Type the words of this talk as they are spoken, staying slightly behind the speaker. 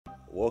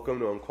Welcome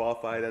to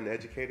Unqualified and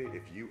Uneducated.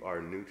 If you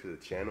are new to the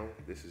channel,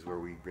 this is where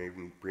we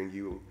bring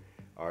you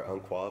our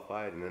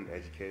unqualified and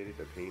uneducated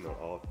opinion on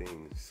all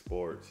things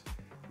sports,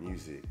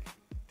 music,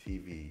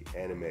 TV,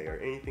 anime, or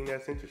anything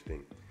that's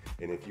interesting.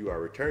 And if you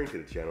are returning to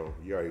the channel,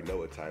 you already know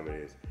what time it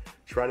is.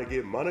 Trying to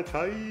get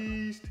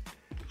monetized.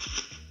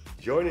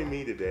 Joining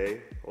me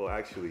today, well,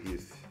 actually,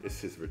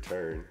 it's his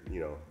return. You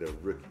know, the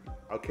rookie.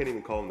 I can't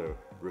even call him the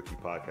rookie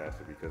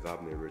podcaster because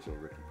I'm the original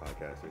rookie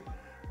podcaster.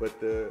 But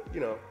the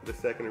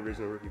second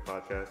original rookie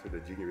podcaster,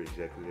 the junior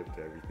executive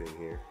to everything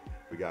here.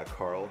 We got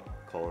Carl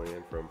calling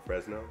in from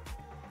Fresno.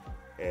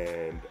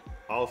 And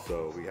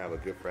also, we have a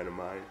good friend of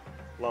mine,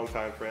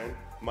 longtime friend,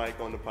 Mike,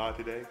 on the pod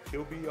today.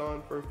 He'll be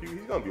on for a few.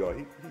 He's gonna be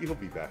on. He'll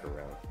be back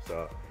around.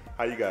 So,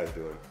 how you guys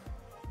doing?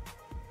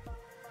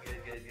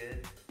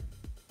 Good.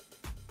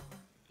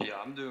 Yeah,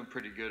 I'm doing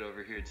pretty good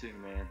over here too,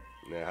 man.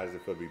 Man, how does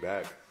it feel to be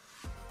back?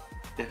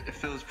 It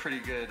feels pretty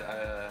good.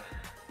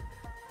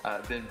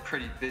 I've been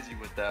pretty busy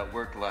with that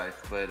work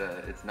life, but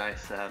it's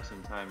nice to have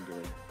some time to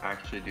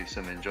actually do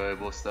some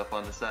enjoyable stuff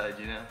on the side,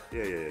 you know?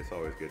 Yeah. It's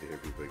always good to hear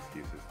people's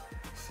excuses.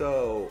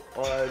 So,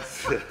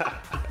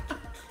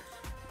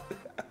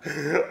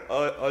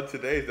 on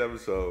today's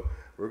episode,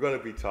 we're going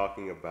to be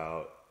talking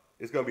about,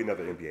 it's going to be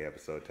another NBA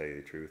episode, to tell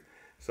you the truth.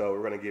 So,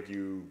 we're going to give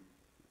you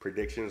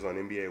predictions on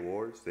NBA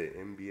awards, the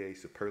NBA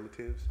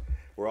superlatives.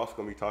 We're also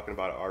going to be talking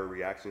about our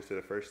reactions to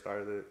the first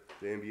start of the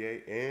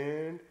NBA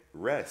and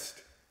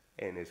rest.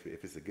 And if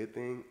it's a good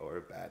thing or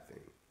a bad thing.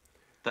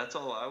 That's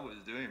all I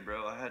was doing,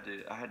 bro. I had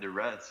to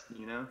rest,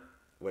 you know?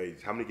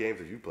 Wait, how many games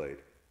have you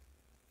played?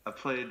 I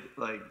played,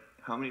 like,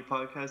 how many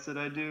podcasts did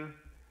I do?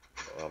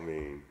 I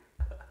mean...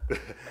 I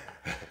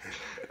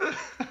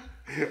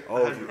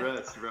had to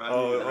rest, bro.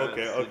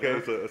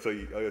 Okay. So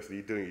you're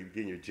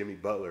getting your Jimmy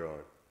Butler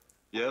on.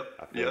 Yep.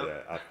 I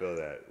feel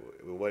that.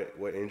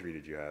 What injury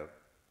did you have?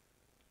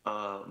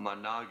 My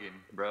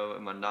noggin, bro.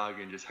 My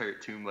noggin just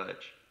hurt too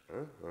much.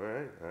 Huh? All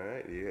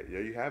right. Yeah,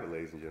 there you have it,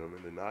 ladies and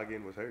gentlemen. The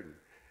noggin was hurting.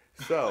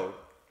 So,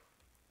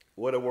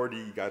 what award do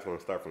you guys want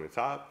to start from the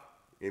top?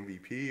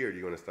 MVP, or do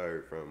you want to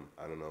start from,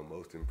 I don't know,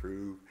 most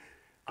improved?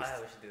 We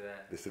should do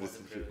that. The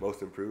citizenship,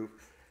 most improved.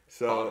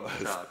 So,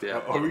 top,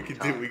 yeah, or we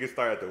could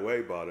start at the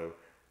way bottom,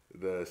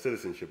 the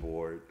citizenship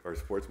award or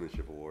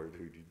sportsmanship award.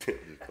 Who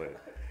just played?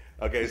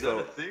 Okay, Is so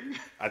that a thing?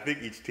 I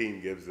think each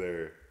team gives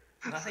their.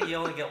 I think you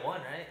only get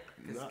one, right?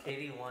 Because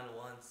Katie won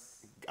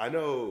once. I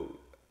know.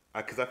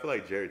 Because I feel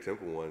like Jerry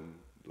Temple won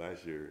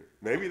last year.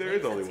 Maybe there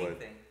is only one.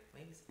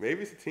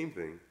 Maybe it's a team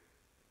thing.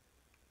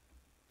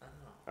 I don't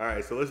know. All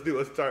right, so let's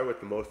start with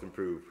the most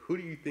improved. Who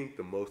do you think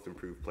the most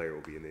improved player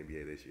will be in the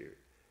NBA this year?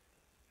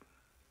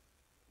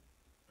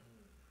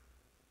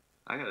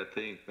 I gotta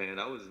think, man.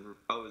 I was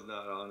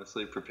not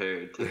honestly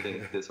prepared to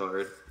think this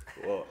hard.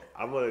 Well,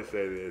 I'm gonna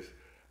say this: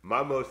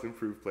 my most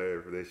improved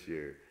player for this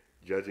year,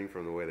 judging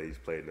from the way that he's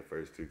played in the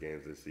first two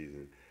games this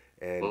season,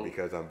 and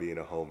because I'm being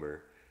a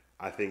homer,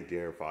 I think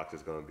De'Aaron Fox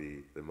is going to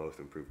be the most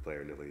improved player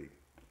in the league.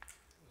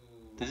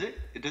 Does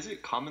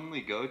it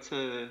commonly go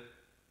to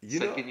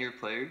second-year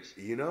players?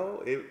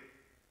 No.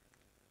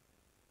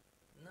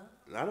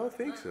 I don't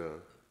think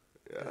so.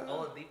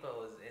 Oladipo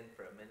was in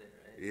for a minute,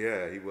 right?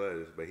 Yeah, he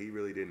was, but he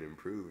really didn't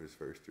improve his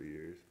first 3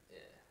 years. Yeah.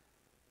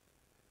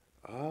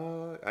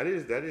 That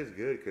is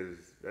good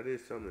because that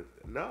is something.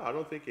 No, I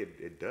don't think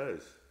it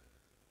does.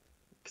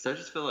 Because I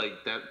just feel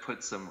like that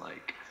puts some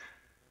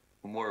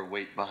more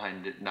weight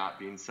behind it not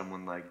being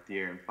someone like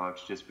De'Aaron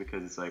Fox, just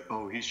because it's like,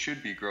 oh, he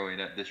should be growing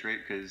at this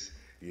rate because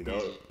you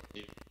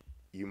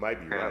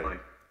might be right.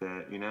 Like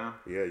that, you know?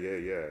 Yeah.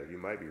 You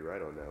might be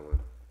right on that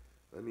one.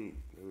 Let me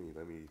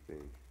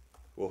think.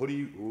 Well,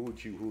 who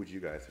would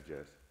you guys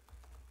suggest?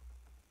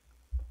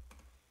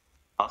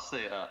 I'll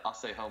say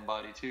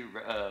homebody too.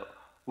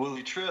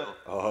 Willie Trill.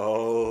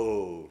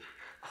 Oh,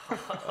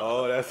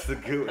 that's a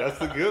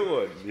good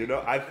one. You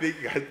know, I think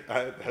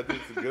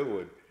it's a good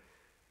one.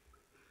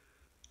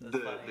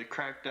 The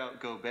cracked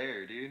out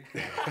Gobert, dude.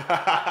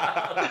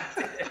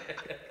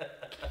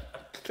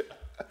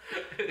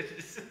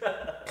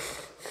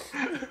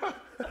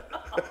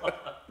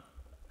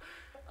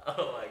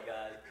 Oh my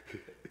god.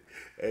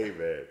 Hey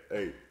man,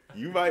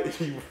 you might. That's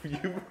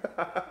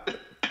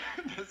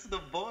the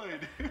boy,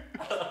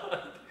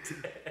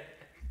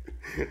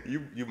 dude.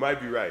 You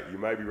might be right. You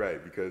might be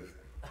right because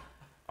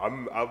I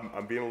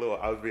was being a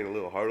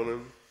little hard on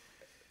him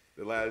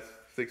the last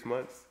 6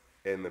 months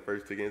and the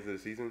first 2 games of the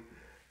season.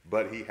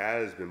 But he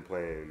has been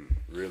playing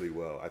really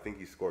well. I think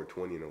he scored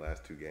 20 in the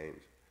last 2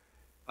 games.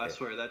 I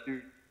swear that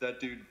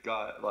dude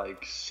got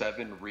like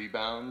 7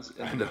 rebounds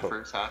in the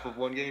first half of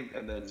one game,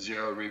 and then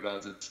 0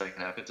 rebounds in the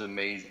second half. It's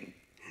amazing.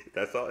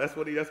 That's all. That's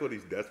what he does.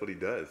 Isn't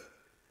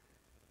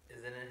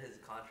it his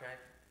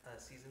contract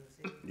season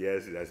this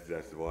year? Yes,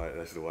 that's why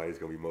he's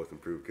gonna be most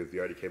improved because he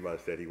already came out and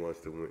said he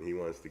wants to win. He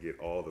wants to get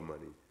all the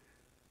money.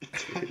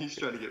 He's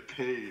trying to get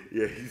paid.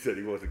 Yeah, he said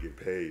he wants to get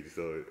paid.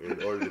 So in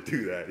order to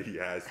do that, he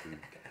has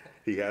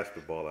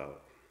to ball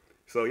out.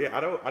 So yeah, I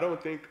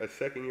don't think a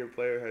second year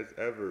player has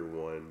ever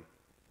won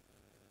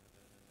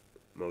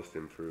most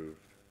improved.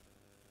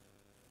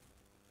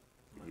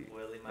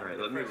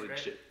 Thunder first, right?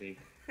 legit think.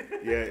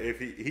 Yeah, if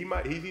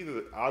he's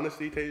either,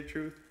 honestly, tell you the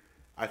truth,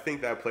 I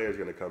think that player is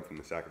going to come from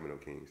the Sacramento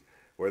Kings.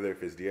 Whether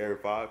if it's De'Aaron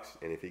Fox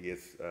and if he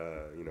gets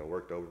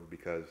worked over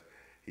because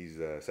he's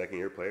a second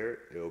year player,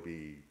 it'll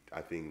be,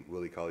 I think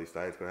Willie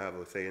Cauley-Stein's going to have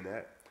a say in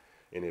that.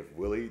 And if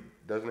Willie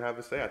doesn't have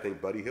a say, I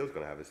think Buddy Hield's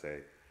going to have a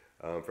say.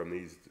 From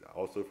these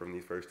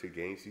first two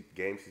games, he's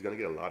going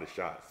to get a lot of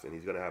shots, and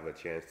he's going to have a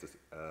chance to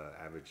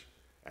average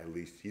at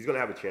least. He's going to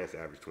have a chance to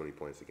average 20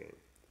 points a game.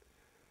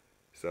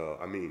 So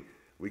I mean,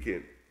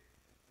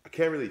 I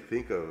can't really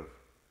think of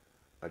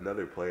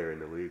another player in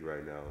the league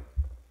right now.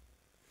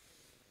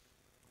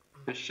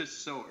 It's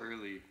just so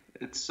early.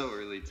 It's so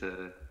early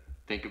to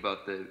think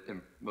about the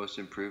most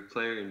improved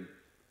player and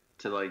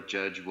to like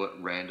judge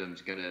what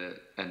random's gonna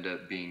end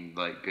up being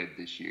like good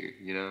this year.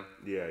 You know?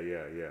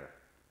 Yeah.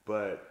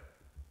 But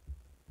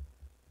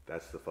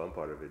that's the fun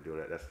part of it. Doing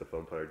that. That's the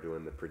fun part of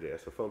doing the predict.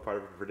 That's the fun part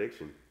of a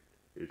prediction.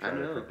 You're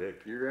trying to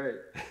predict. You're right.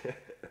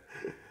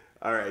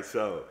 All right.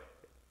 So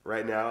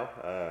right now,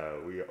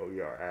 we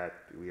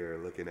are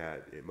looking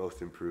at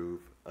most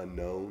improved,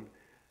 unknown,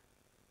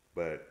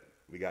 but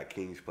we got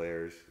Kings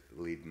players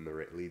leading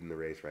the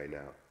race right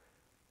now.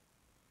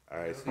 All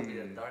right. Who could be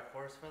the dark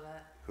horse for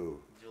that? Who?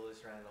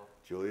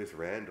 Julius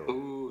Randle.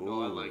 Ooh,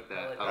 no, I like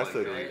that.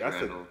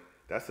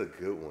 That's a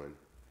good one.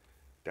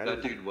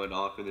 That dude went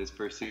off in his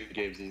first two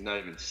games. He's not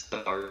even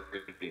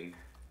starting.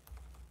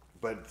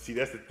 But see,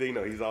 that's the thing,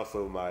 though. He's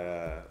also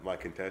my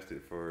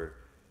contestant for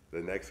the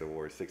next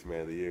award, Sixth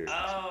Man of the Year.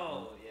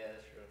 Oh, yeah,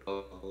 that's true.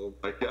 Oh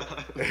my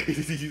God.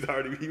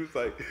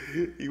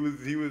 He was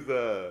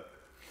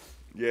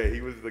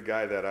the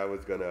guy that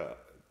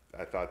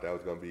I thought that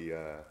was gonna be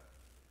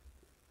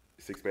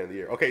Sixth Man of the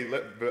Year. Okay,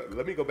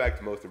 let me go back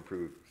to most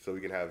improved so we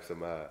can have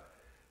some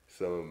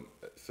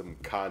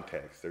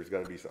context. There's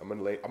gonna be I'm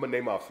gonna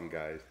name off some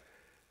guys,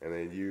 and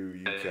then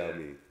you tell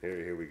me.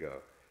 Here we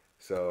go.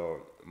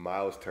 So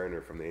Miles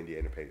Turner from the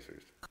Indiana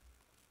Pacers.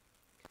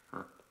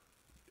 Huh.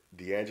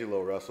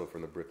 D'Angelo Russell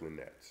from the Brooklyn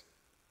Nets.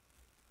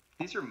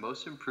 These are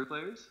most improved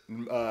players?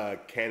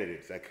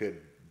 Candidates that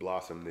could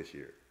blossom this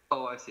year.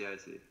 Oh, I see.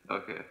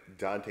 Okay.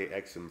 Dante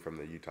Exum from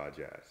the Utah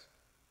Jazz.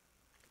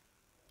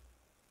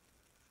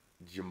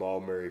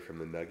 Jamal Murray from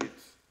the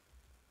Nuggets.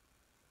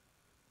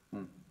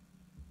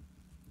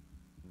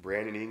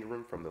 Brandon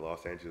Ingram from the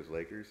Los Angeles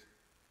Lakers.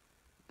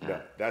 No,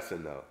 that's a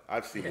no.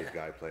 I've seen this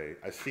guy play.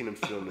 I've seen him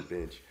sit on the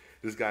bench.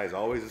 This guy is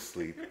always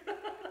asleep.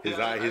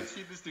 I've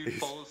seen this dude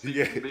fall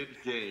asleep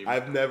mid-game.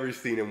 I've never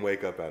seen him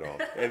wake up at all.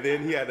 And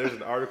then there's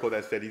an article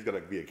that said he's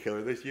going to be a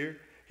killer this year.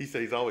 He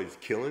said he's always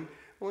killing.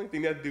 The only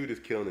thing that dude is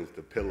killing is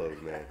the pillows,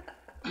 man.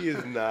 He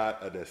is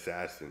not an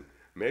assassin.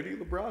 Maybe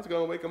LeBron's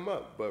going to wake him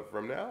up. But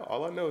from now,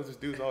 all I know is this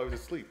dude's always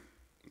asleep.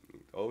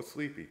 Always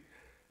sleepy.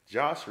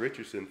 Josh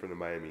Richardson from the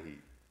Miami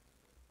Heat.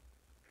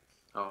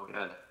 Oh,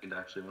 yeah. He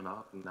actually went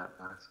off in that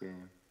last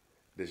game.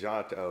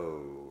 DeJounte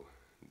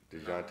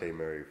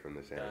Murray from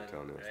the San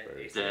Antonio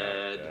Spurs.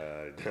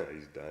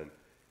 Dead.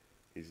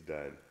 He's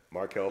done.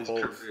 Markelle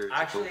Fultz.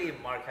 Actually,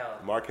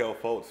 Markelle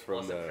Fultz from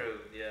most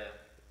improved, yeah.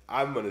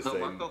 I'm going to say.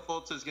 Markelle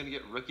Fultz is going to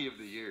get Rookie of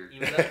the Year.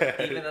 Even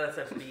though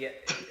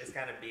it's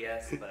kind of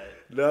BS, but.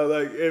 No,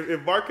 like,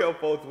 if Markelle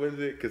Fultz wins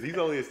it, because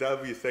that'll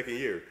be his second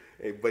year.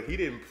 But he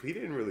didn't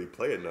really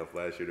play enough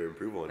last year to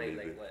improve on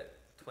anything. Like, what,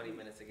 20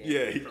 minutes a game?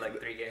 Yeah. For like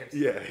 3 games?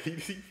 Yeah,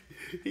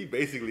 he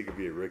basically could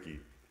be a rookie.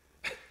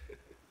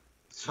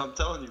 So I'm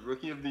telling you,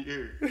 Rookie of the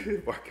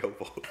Year. Markelle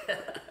Fultz.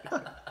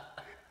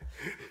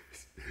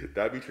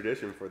 That'd be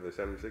tradition for the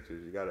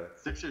 76ers. You gotta.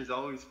 Sixers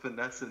always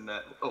finessing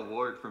that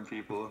award from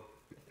people.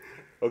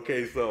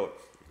 Okay, so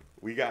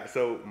we got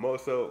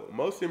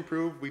most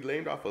improved. We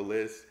named off a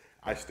list.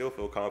 I still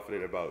feel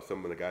confident about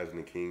some of the guys in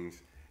the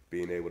Kings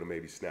being able to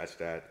maybe snatch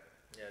that.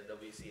 Yeah,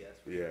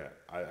 WCS. Yeah,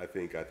 I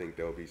think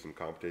there'll be some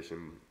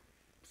competition.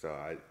 So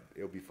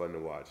it'll be fun to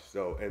watch.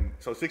 So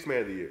Sixth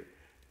Man of the Year.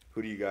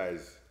 Who do you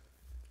guys?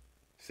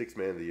 Sixth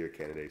Man of the Year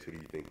candidates. Who do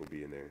you think will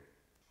be in there?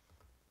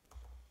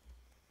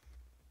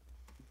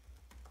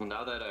 Well,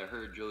 now that I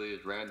heard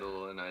Julius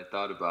Randle and I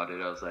thought about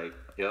it, I was like,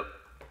 yep.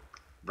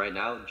 Right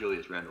now,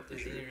 Julius Randle for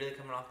Is sure. he really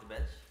coming off the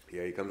bench?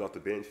 Yeah, he comes off the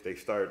bench. They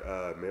start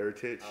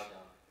Mirotic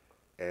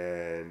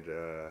and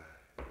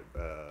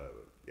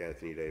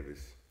Anthony Davis.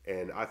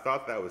 And I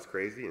thought that was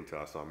crazy until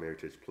I saw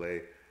Mirotic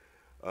play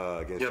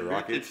against the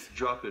Rockets. Mirotic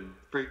dropping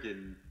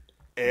freaking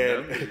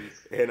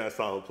numbers. And I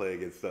saw him play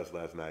against us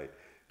last night.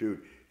 Dude,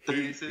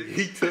 he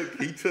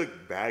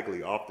took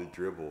Bagley off the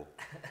dribble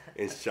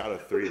and shot a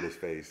 3 in his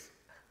face.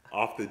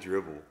 Off the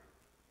dribble.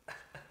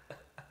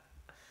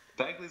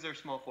 Bagley's our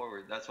small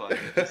forward. That's why.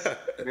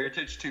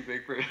 Mirotic's too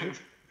big for him.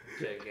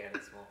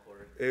 Gigantic small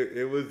forward.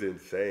 It was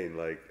insane.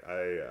 Like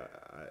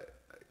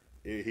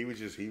he was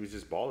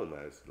just balling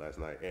last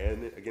night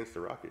and against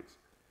the Rockets.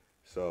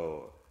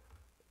 So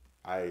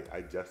I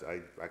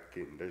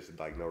can. There's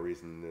like no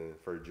reason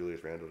for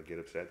Julius Randle to get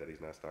upset that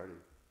he's not starting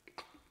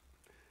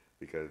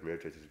because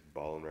Mirotic is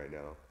balling right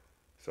now.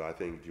 So I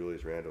think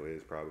Julius Randle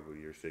is probably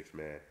your sixth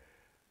man.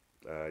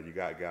 You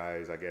got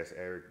guys, I guess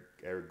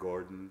Eric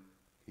Gordon.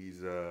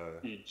 He's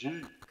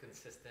EG.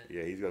 Consistent.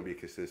 yeah, he's gonna be a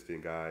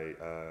consistent guy.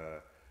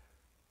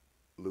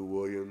 Lou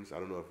Williams, I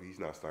don't know if he's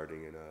not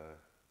starting in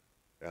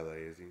LA,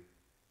 is he?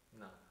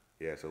 No.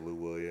 Yeah, so Lou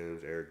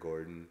Williams, Eric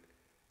Gordon,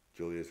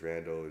 Julius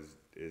Randle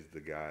is the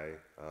guy.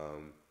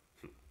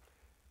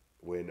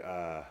 When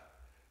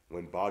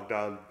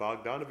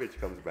Bogdanovich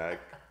comes back,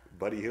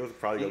 Buddy Hill's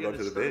probably gonna go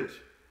to the bench.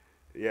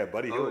 Yeah,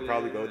 Buddy Hill will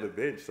probably go to the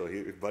bench. So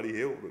Buddy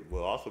Hill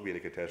will also be in a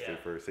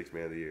contestant for Sixth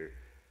Man of the Year.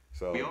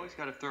 So we always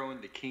got to throw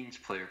in the Kings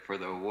player for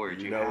the award.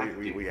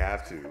 we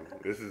have to.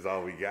 This is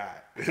all we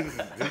got. This is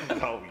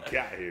all we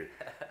got here.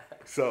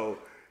 So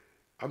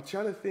I'm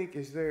trying to think.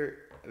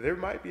 There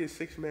might be a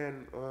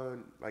 6-man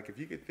on, like, if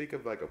you could think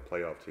of like a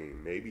playoff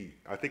team, maybe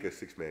I think a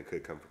 6-man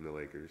could come from the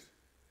Lakers.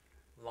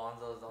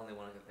 Lonzo's the only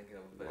one I can think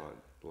of. But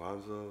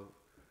Lonzo.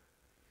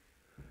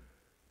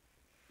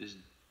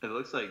 It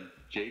looks like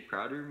Jay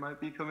Crowder might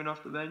be coming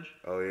off the bench.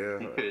 Oh yeah.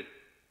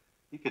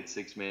 He could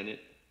 6-man it.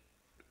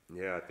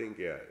 Yeah, I think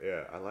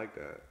I like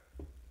that.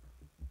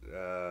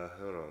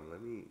 Hold on,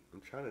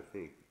 I'm trying to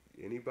think.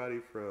 Anybody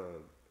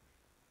from?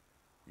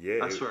 Yeah.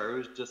 I swear, I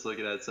was just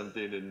looking at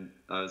something and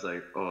I was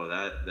like, oh,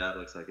 that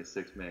looks like a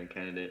 6-man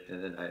candidate,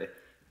 and then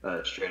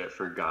I straight up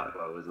forgot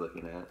what I was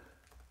looking at.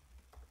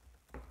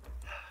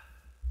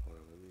 Hold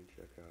on, let me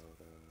check out.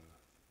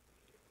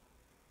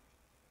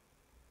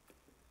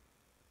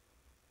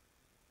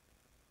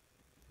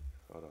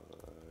 Hold on.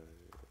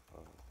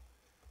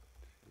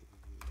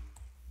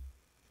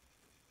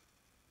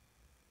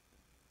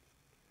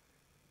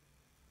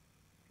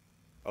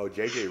 Oh,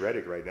 JJ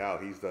Redick right now,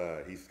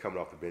 he's coming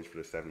off the bench for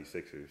the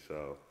 76ers,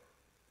 so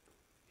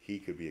he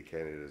could be a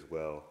candidate as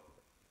well.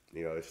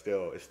 You know, it's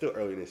still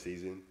early in the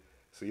season,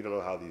 so you don't know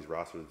how these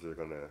rosters are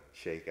gonna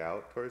shake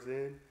out towards the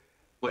end.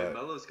 Wait,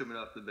 Melo's coming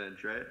off the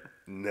bench, right?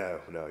 No,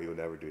 he will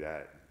never do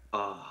that.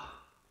 Oh.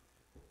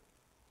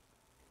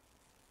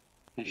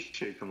 He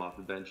should come off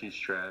the bench. He's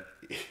trash.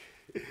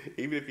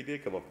 Even if he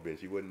did come off the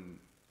bench, he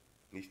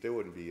still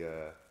wouldn't be.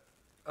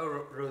 Oh,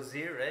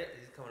 Rozier, right?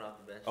 He's coming off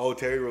the bench. Oh,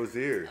 Terry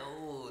Rozier.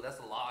 Oh, that's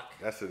a lock.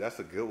 That's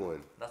a good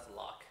one. That's a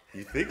lock.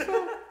 You think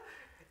so?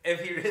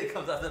 If he really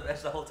comes off the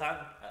bench the whole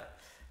time,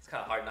 it's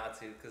kind of hard not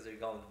to because they're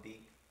going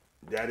deep.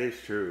 That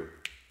is true.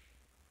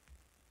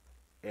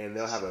 And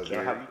they'll have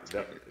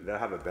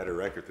a better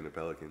record than the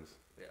Pelicans.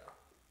 Yeah.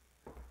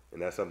 And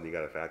that's something you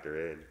got to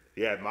factor in.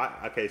 Yeah,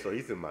 so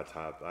he's in my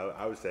top.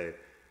 I would say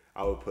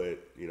I would put,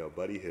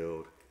 Buddy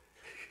Hield,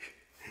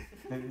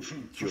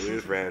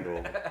 Julius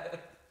Randle,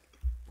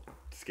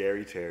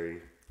 Scary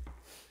Terry.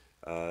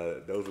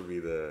 Those would be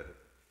the,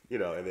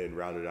 and then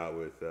round it out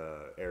with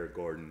Eric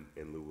Gordon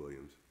and Lou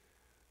Williams.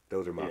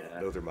 Those are my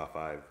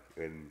 5,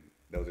 and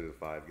those are the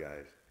 5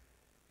 guys.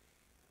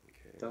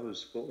 Okay. That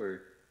was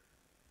 4.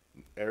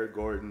 Eric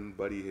Gordon,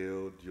 Buddy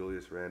Hield,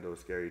 Julius Randle,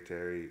 Scary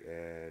Terry,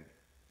 and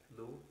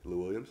Lou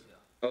Williams. Yeah.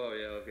 Oh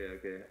yeah,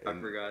 okay. And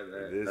I forgot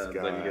that this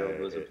guy Buddy Hield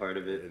was a part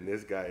of it. And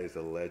this guy is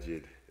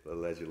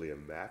allegedly a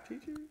math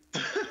teacher.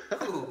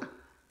 Ooh.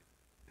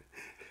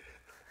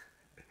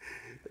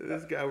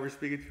 This guy we're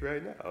speaking to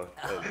right now,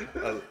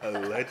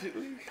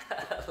 allegedly.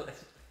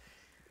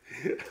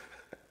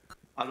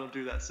 I don't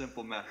do that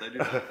simple math. I do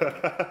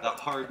that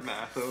hard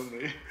math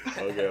only.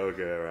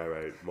 Okay,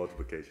 right.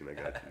 Multiplication, I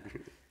got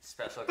you.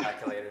 Special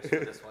calculators for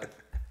this one.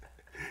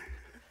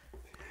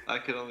 I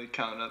could only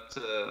count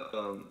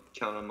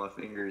on my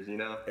fingers,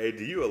 Hey,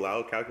 do you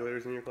allow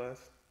calculators in your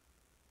class?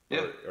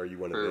 Yeah. Or are you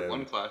one for of them? For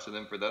one class, and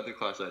then for the other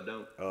class, I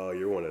don't. Oh,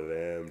 you're one of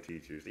them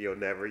teachers. You'll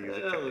never use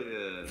a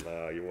calculator. Yeah.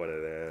 No, you're one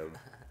of them.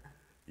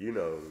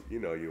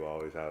 You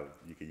always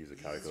you can use a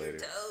calculator.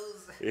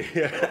 Use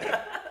your toes.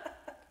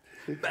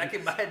 Yeah. Back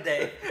in my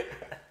day.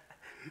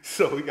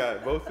 So we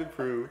got most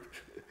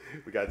improved.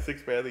 We got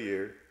 6th Man of the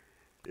Year.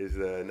 Is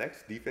the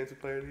next Defensive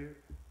Player of the Year?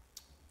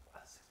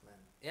 6 man.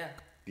 Yeah.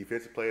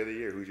 Defensive Player of the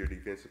Year. Who's your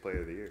Defensive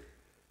Player of the Year?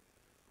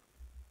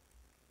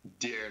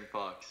 De'Aaron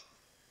Fox.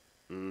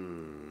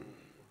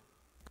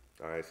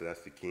 All right, so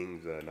that's the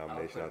Kings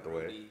nomination out the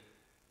way. Rudy.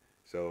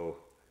 So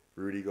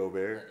Rudy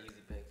Gobert. An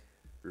easy pick.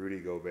 Rudy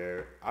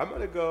Gobert. I'm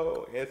gonna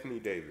go Anthony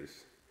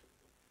Davis.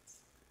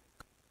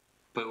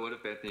 But what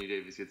if Anthony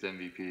Davis gets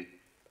MVP?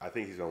 I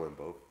think he's gonna win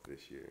both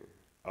this year.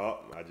 Oh,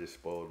 I just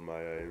spoiled my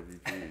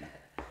MVP.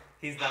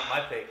 He's not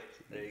my pick.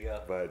 There you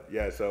go. But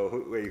yeah, so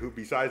who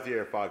besides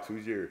De'Aaron Fox,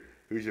 who's your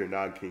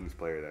non-Kings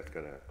player that's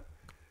gonna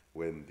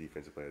win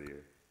Defensive Player of the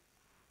Year?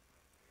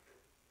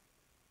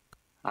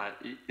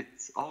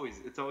 It's always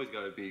got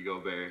to be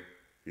Gobert.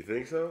 You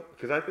think so?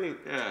 Because I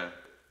think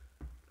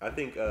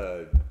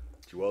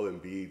Joel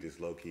Embiid is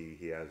low key.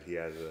 He has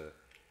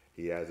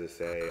a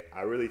say.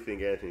 I really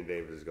think Anthony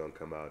Davis is gonna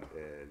come out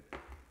and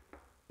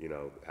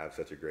have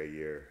such a great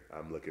year.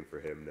 I'm looking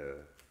for him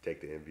to take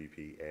the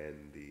MVP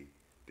and the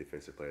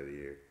Defensive Player of the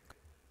Year.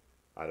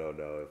 I don't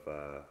know if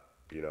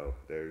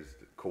there's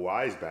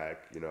Kawhi's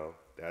back.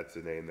 That's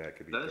a name that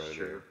could be thrown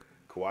in.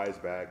 Kawhi's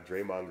back.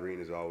 Draymond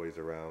Green is always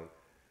around,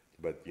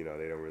 but they don't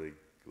really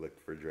look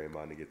for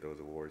Draymond to get those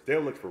awards. They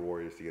don't look for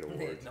Warriors to get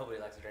awards. Nobody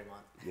likes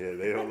Draymond. Yeah,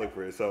 they don't look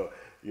for it. So,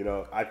 you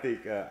know, I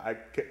think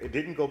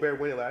didn't Gobert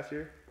win it last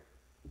year?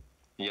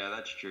 Yeah,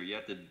 that's true. You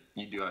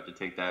do have to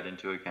take that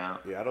into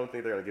account. Yeah, I don't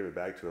think they're gonna give it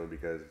back to him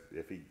because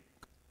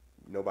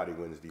nobody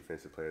wins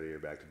Defensive Player of the Year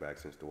back to back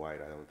since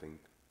Dwight. I don't think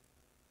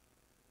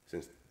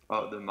since.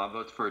 Oh, then my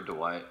vote's for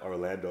Dwight.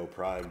 Orlando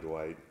Prime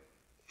Dwight.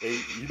 Hey,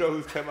 you know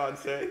who's come out and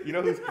said? You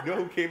know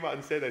who came out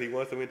and said that he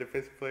wants to win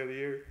Defensive Player of the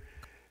Year?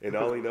 And I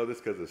only know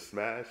this because of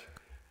Smash,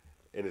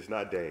 and it's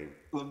not Dame.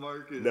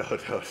 LaMarcus. No.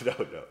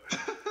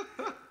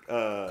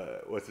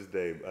 What's his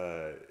name?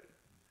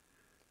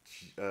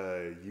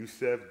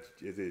 Yusef,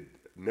 is it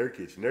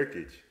Nurkic?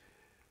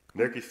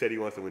 Nurkic said he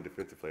wants to win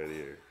Defensive Player of the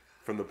Year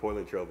from the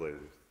Portland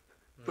Trailblazers.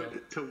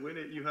 But to win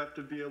it, you have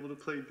to be able to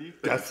play defense.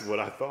 That's what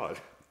I thought.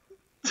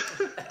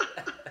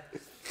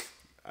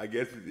 I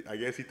guess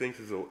he thinks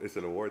it's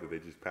an award that they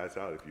just pass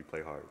out if you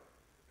play hard.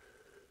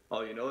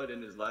 Oh, you know what?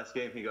 In his last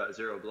game, he got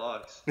 0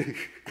 blocks. But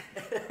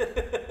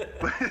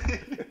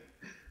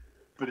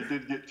he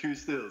did get 2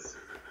 steals.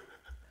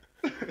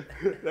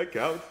 That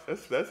counts.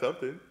 That's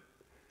something.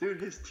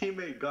 Dude, his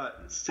teammate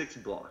got 6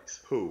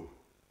 blocks. Who?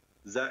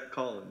 Zach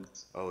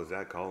Collins. Oh,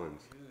 Zach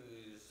Collins.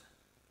 Jeez.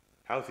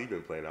 How's he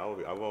been playing?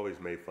 I've always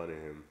made fun of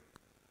him.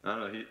 I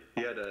don't know.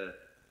 He had a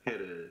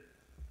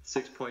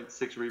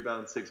 6.6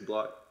 rebound, 6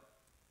 block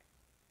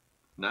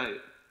night.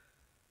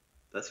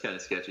 That's kind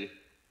of sketchy.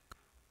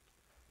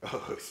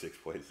 Oh,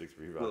 6.6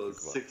 rebounds. Little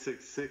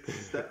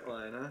 666 stat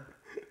line,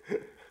 huh?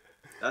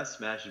 That's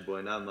Smash's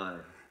boy, not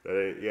mine.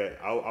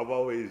 I've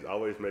always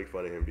made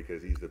fun of him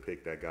because he's the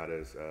pick that got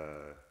us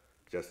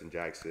Justin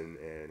Jackson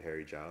and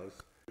Harry Giles.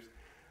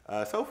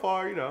 So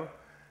far, you know,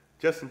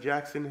 Justin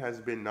Jackson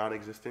has been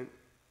non-existent,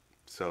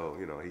 so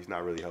you know he's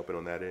not really helping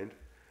on that end.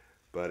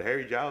 But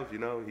Harry Giles, you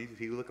know,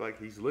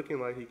 he's looking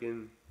like he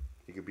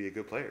could be a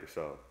good player.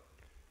 So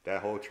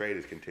that whole trade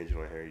is contingent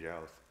on Harry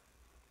Giles.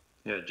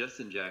 Yeah,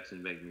 Justin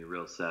Jackson made me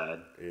real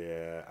sad.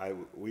 Yeah,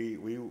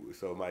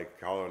 so Mike,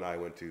 Carlo and I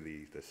went to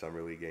the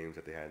summer league games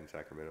that they had in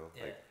Sacramento.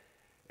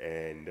 Yeah.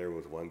 And there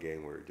was one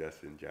game where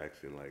Justin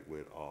Jackson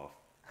went off,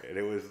 and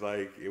it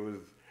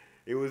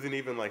wasn't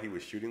even like he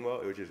was shooting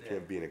well. It was just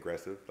him being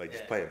aggressive,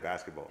 just playing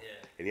basketball.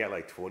 Yeah. And he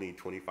had 20,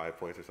 25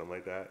 points or something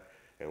like that.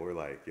 And we're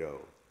like,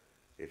 yo,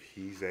 if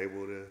he's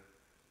able to,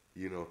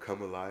 you know,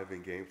 come alive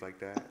in games like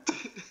that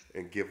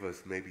and give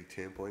us maybe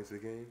 10 points a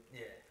game,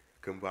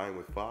 combined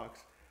with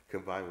Fox,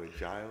 combined with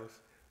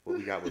Giles, what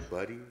we got with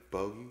Buddy,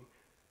 Bogey,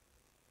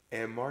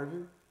 and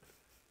Marvin,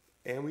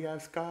 and we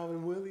have Scott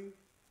and Willie,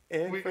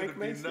 and We're Frank gonna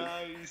be Mason.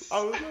 nice.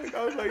 I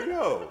was like,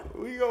 yo,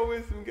 we gonna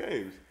win some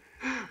games.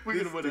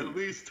 We're gonna win at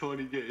least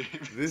 20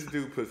 games. This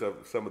dude puts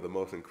up some of the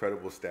most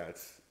incredible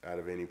stats out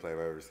of any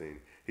player I've ever seen.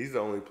 He's the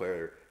only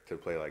player to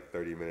play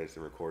 30 minutes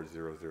and record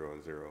 0, 0,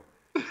 and 0.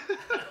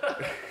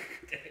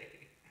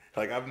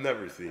 I've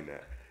never seen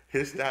that.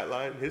 His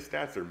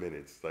stats are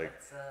minutes.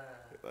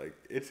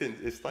 It's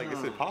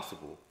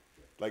impossible.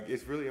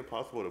 It's really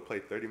impossible to play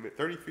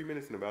 33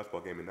 minutes in a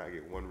basketball game and not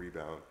get 1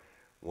 rebound,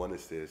 1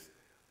 assist,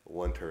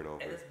 1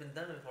 turnover. And it's been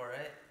done before,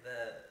 right?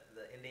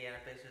 The Indiana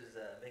Pacers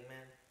big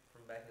man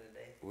from back in the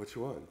day. Which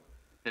one?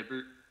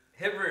 Hibbert.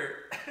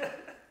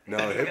 No,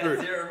 he Hibbert.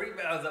 got 0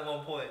 rebounds at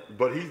one point.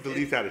 But he's the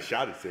least had a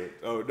shot at it.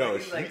 Oh no,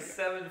 He's 7'4".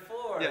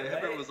 Yeah, right?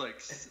 Hibbert was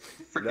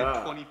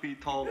freaking 20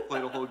 feet tall,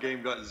 played a whole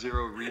game, got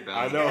 0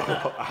 rebounds. I know.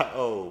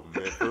 Oh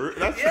man, that's true.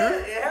 Yeah,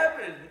 it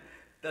happened.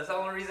 That's the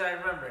only reason I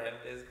remember him.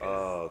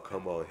 Oh,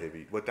 come on,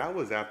 Hibby. But that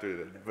was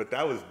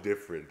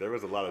different. There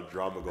was a lot of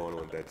drama going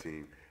on with that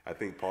team. I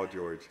think Paul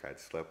George had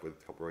slept with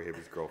Roy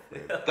Hibbert's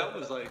girlfriend. That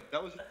was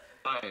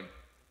fine.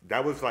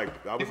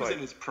 He was in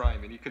his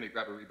prime and he couldn't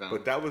grab a rebound.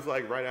 But that was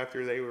right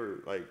after they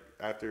were right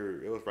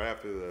after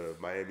the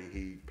Miami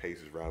Heat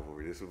Pacers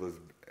rivalry.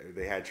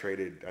 They had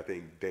traded, I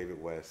think,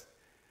 David West.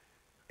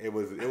 It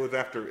was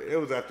after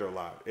a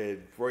lot,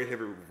 and Roy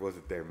Hibbert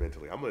wasn't there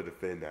mentally. I'm gonna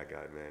defend that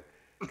guy, man,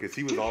 because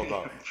he was all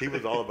about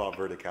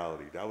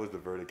verticality. That was the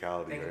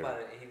verticality. Think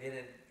about it. He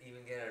didn't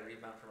even get a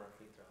rebound from a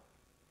free throw.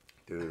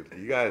 Dude,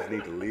 you guys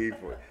need to leave.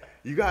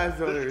 You guys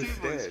don't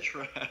understand.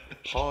 Trash.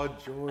 Paul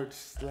George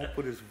slept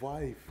with his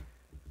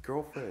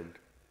girlfriend.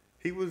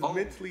 He was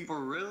mentally. For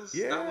real?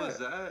 Yeah. That was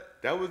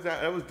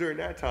that? That was during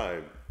that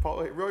time.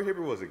 Roy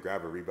Hibbert wasn't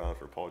grabbing rebounds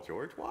for Paul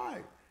George.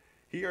 Why?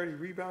 He already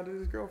rebounded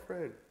his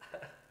girlfriend.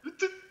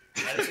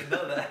 How did you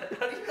know that?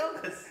 How do you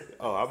know this?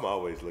 Oh, I'm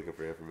always looking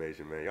for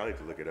information, man. Y'all need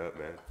to look it up,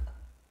 man.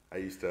 I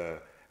used to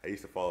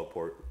follow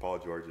Paul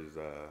George's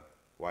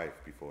wife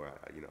before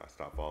I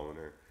stopped following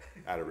her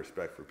out of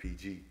respect for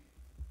PG.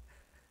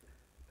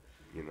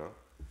 You know,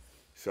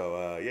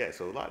 so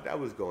so a lot that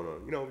was going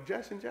on. You know,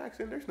 Justin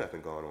Jackson, there's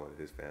nothing going on with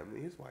his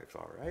family. His wife's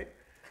all right.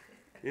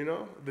 You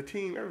know, the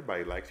team,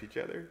 everybody likes each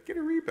other. Get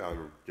a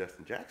rebound,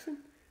 Justin Jackson.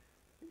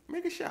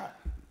 Make a shot.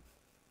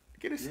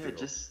 Get a steal. Yeah,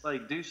 just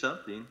do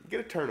something. Get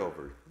a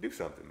turnover. Do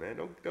something, man.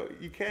 Don't.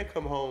 You can't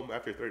come home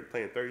after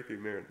playing 33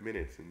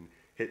 minutes and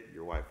hit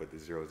your wife with the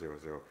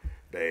 0-0-0.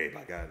 Babe,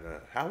 I got.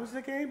 How was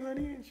the game,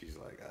 honey? And she's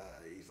like,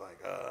 he's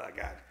like, I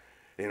got.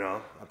 You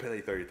know, I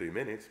played 33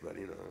 minutes, but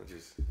you know,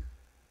 just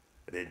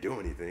I didn't do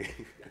anything.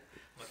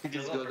 He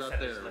just goes out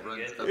there and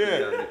runs up Yeah.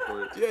 and down the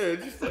court. Yeah,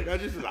 just like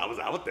I was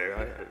out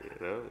there.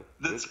 You know,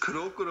 That's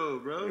Crocodile,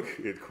 bro.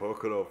 it's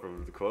Kokoro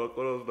from the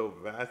Kokoro's no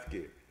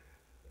basket.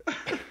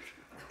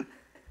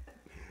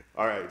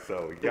 All right,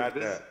 so we got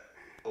that.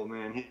 Oh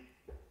man,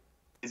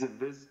 he's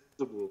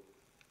invisible.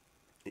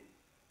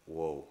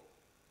 Whoa,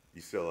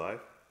 you still alive?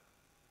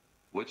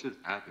 What just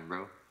happened,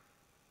 bro?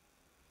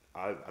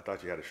 I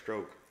thought you had a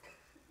stroke.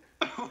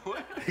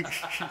 What?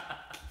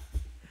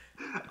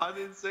 I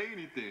didn't say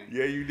anything.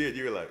 Yeah, you did.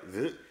 You were like,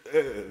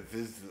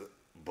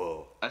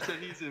 visible. I said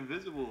he's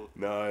invisible.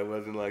 No, it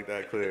wasn't like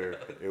that clear.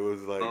 It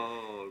was like,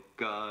 Oh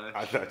gosh.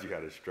 I thought you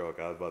had a stroke.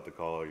 I was about to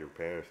call your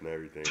parents and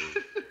everything.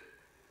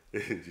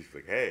 Just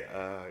like, hey,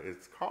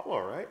 it's Carl,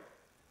 all right?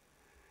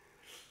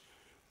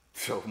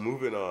 So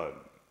moving on.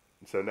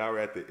 So now we're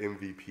at the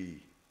MVP.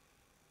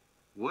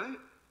 What?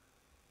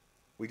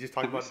 We just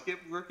talked Did we about. skip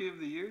Rookie of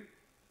the Year?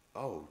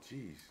 Oh,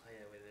 jeez. Oh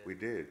yeah, We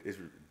did.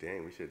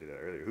 Dang, we should have did that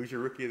earlier. Who's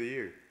your Rookie of the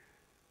Year?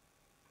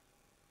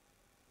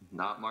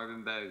 Not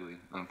Marvin Bagley,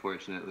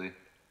 unfortunately.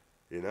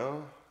 You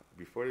know,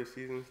 before the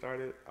season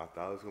started, I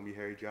thought it was going to be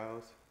Harry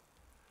Giles.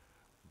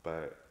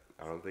 But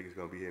I don't think it's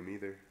going to be him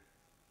either.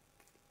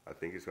 I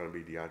think it's going to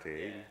be DeAndre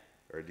Ayton.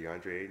 Or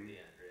DeAndre Ayton.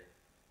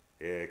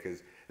 Yeah,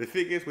 because the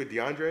thing is with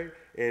DeAndre,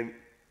 and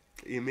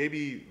it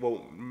maybe,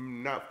 well,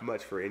 not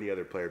much for any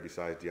other player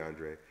besides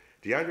DeAndre.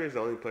 DeAndre is the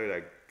only player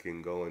that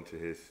can go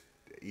into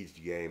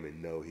each game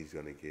and know he's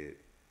going to get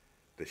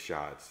the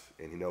shots,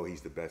 and know he's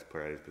the best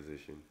player at his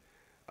position.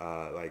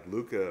 Like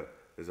Luka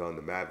is on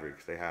the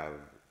Mavericks. They have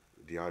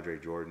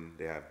DeAndre Jordan.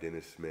 They have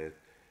Dennis Smith.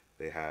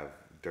 They have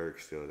Dirk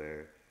still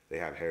there. They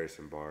have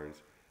Harrison Barnes.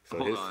 So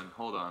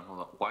Hold on.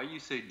 Why you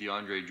say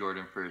DeAndre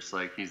Jordan first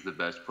like he's the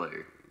best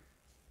player?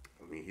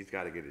 I mean, he's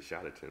got to get a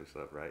shot at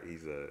himself, right?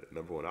 He's a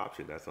number one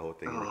option. That's the whole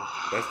thing.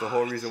 That's the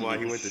whole reason why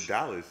he went to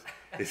Dallas,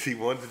 is he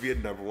wanted to be a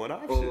number one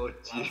option. Oh,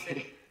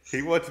 geez.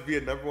 He wanted to be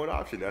a number one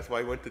option. That's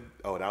why he went to.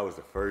 Oh, that was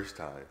the first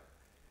time.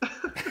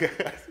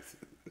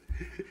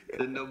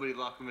 Then nobody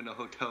locked him in a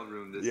hotel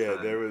room this time.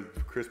 Yeah, there was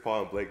Chris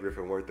Paul and Blake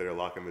Griffin weren't there to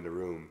lock him in the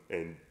room,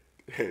 and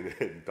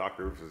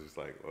Dr. Rivers was just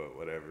like, well,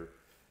 whatever,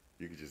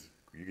 you could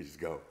just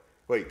go.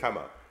 Wait, time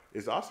out.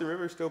 Is Austin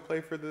Rivers still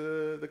play for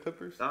the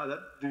Clippers? Oh, that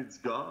dude's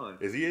gone.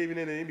 Is he even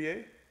in the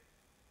NBA?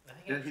 I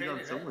think Yeah, he's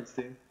on someone's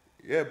team.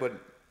 Yeah, but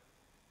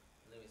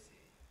Let me see.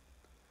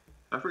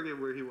 I forget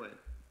where he went.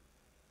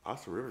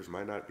 Austin Rivers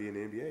might not be in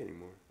the NBA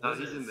anymore. No,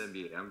 he's in the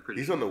NBA. I'm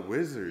pretty He's sure. on the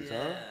Wizards,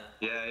 huh?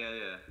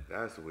 Yeah.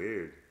 That's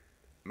weird.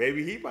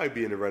 Maybe he might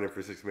be in the running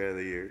for Sixth Man of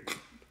the Year.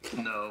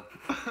 No.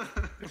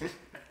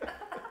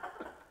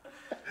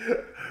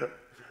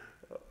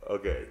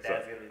 Okay.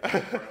 That's So. gonna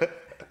be bro.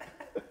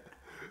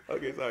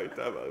 Okay, sorry.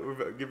 Time out. We're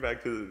about to get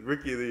back to the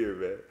Rookie of the Year,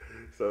 man.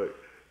 So,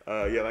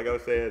 yeah, like I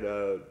was saying,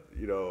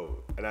 you know,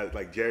 and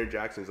like Jaren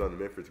Jackson's on the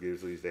Memphis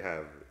Grizzlies. They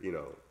have, you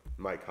know,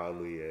 Mike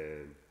Conley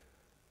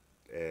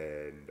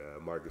and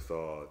Marc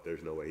Gasol.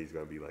 There's no way he's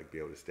gonna be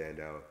able to stand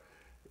out.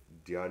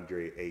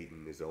 DeAndre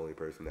Ayton is the only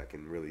person that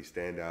can really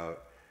stand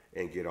out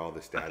and get all the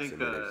stats I think and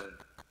minutes.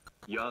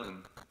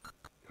 Young.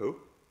 Who?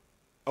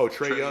 Oh,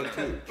 Trey Trae Young Young.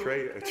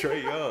 too.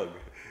 Trey Young.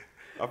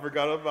 I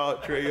forgot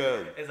about Trey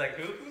Young. It's like,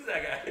 who's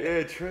that guy?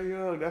 Yeah, Trey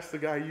Young. That's the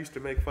guy who used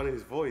to make fun of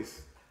his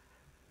voice.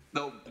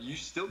 No,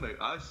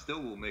 I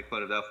still will make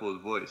fun of that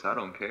fool's voice. I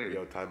don't care.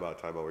 Yo, time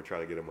out. We're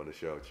trying to get him on the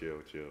show.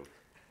 Chill.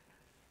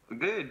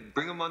 Good.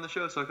 Bring him on the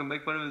show so I can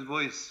make fun of his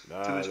voice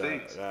to his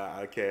face. Nah,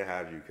 I can't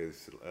have you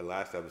because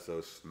last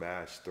episode,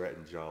 Smash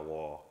threatened John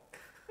Wall.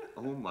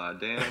 Oh my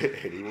damn.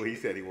 And he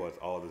said he wants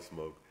all the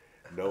smoke,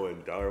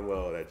 knowing darn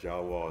well that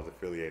John Wall is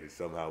affiliated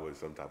somehow with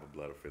some type of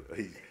blood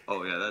affiliate.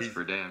 Oh yeah, that's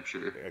for damn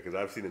sure. Because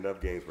I've seen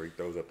enough games where he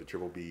throws up the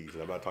triple Bs,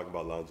 and I'm not talking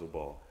about Lonzo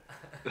Ball.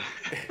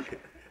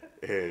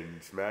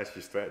 And Smash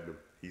just threatened him.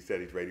 He said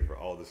he's ready for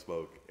all the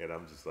smoke, and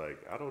I'm just like,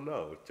 I don't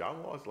know.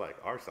 John Wall's like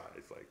our size,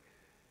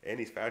 and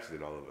he's faster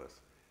than all of us.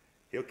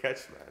 He'll catch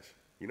Smash.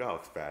 You know how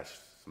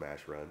fast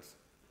Smash runs.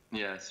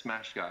 Yeah,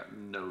 Smash got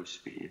no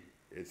speed.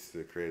 It's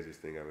the craziest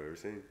thing I've ever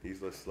seen. He's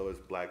the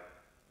slowest black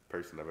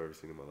person I've ever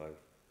seen in my life.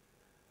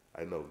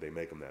 I know they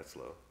make him that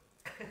slow.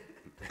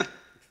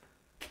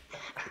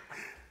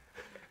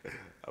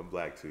 I'm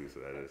black too,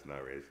 so that is not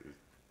racist.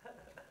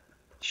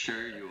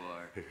 Sure you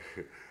are.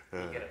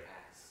 You get a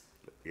pass.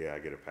 Yeah, I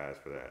get a pass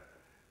for that.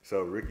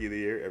 So Rookie of the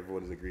Year,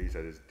 everyone agrees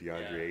that it's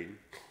DeAndre Ayton.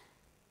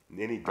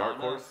 Any dark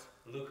horse?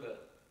 Luka.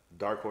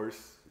 Dark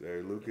horse.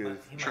 Luka's.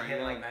 He might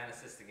hit like 9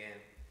 assists again.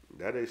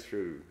 That is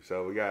true.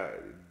 So we got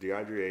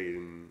DeAndre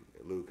Ayton,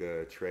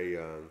 Luka, Trae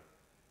Young.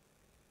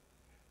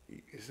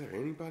 Is there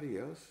anybody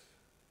else?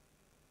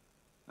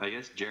 I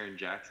guess Jaren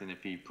Jackson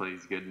if he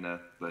plays good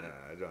enough, but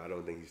I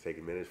don't think he's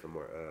taking minutes from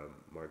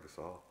Marc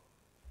Gasol.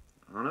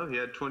 I don't know. He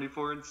had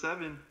 24 and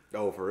 7.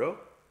 Oh, for real?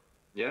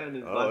 Yeah, in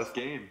his last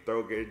game.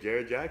 Throw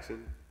Jared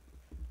Jackson.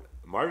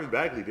 Marvin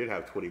Bagley did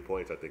have 20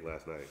 points, I think,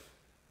 last night.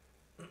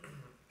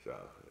 So,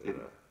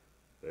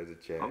 there's a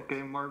chance.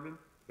 Okay, Marvin.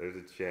 There's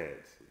a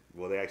chance.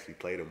 Well, they actually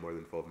played him more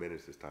than 12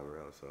 minutes this time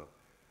around, so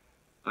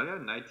Oh yeah,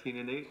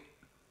 19-8.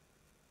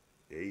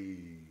 Hey.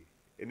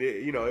 And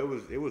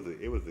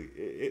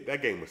that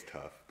game was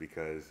tough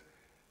because,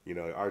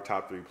 our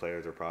top three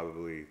players are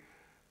probably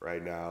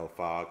right now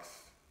Fox,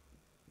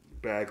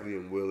 Bagley,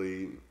 and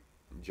Willie,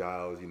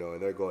 Giles. And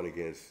they're going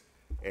against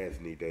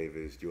Anthony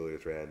Davis,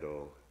 Julius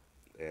Randle,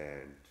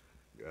 and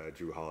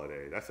Drew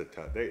Holiday. That's a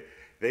tough. They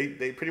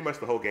pretty much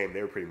the whole game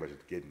they were pretty much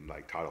getting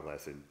like taught a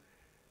lesson.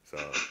 So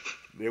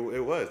it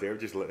was they were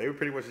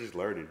pretty much just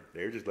learning.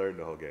 They were just learning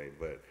the whole game.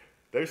 But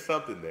there's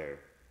something there.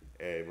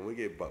 And when we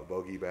get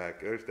Bogey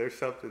back, there's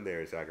something there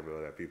in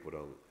Sacramento that people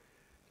don't,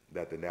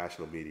 that the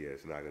national media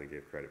is not going to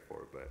give credit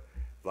for. But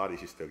Vlade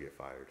should still get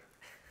fired.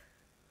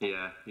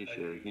 Yeah, he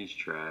should. He's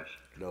trash.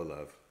 No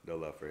love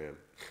for him.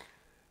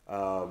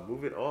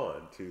 Moving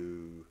on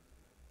to,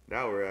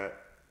 now we're at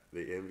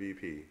the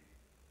MVP.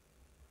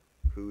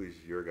 Who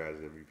is your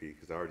guys' MVP?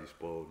 Because I already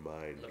spoiled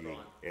mine being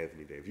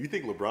Anthony Davis. You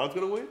think LeBron's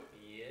going to win?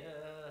 Yeah.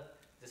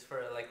 Just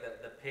for like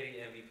the pity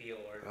MVP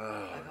award. I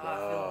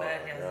feel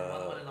bad he hasn't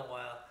won one in a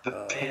while.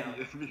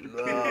 Damn.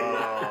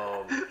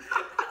 No.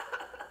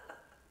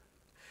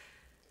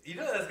 You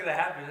know that's gonna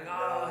happen.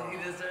 Like, he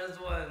deserves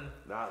one.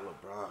 Not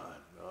LeBron.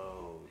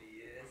 No.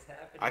 Yeah, it's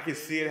happening. I can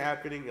see it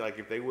happening. Like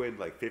if they win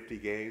like 50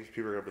 games,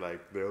 people are gonna be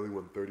like, they only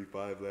won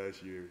 35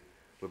 last year.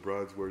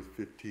 LeBron's worth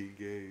 15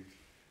 games.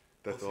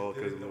 That's all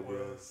because of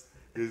LeBron.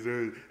 Is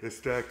there a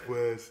stacked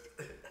West?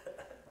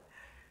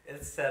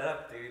 It's set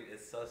up, dude.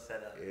 It's so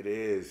set up. It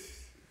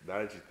is. Now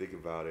that you think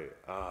about it.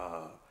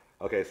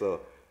 Okay,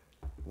 so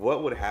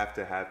what would have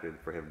to happen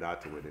for him not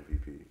to win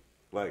MVP?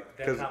 Like,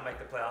 Then not make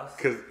the playoffs.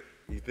 Because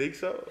you think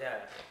so?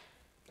 Yeah.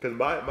 Because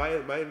my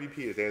MVP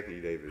is Anthony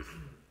Davis,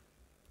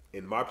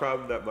 and my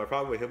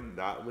problem with him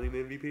not winning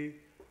the MVP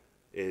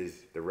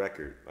is the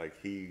record. Like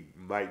they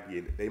might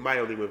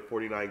only win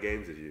 49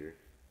 games this year,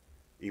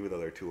 even though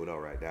they're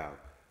 2-0 right now.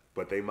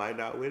 But they might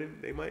not win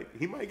it.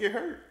 He might get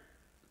hurt.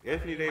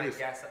 Anthony Davis.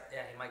 He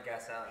might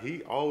gas out.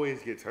 He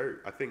always gets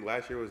hurt. I think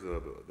last year was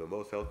the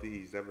most healthy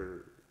he's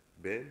ever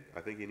been.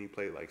 I think he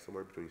played like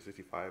somewhere between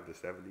 65 to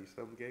 70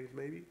 some games,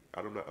 maybe.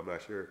 I'm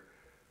not sure.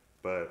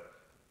 But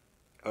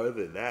other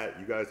than that,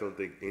 you guys don't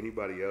think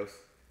anybody else?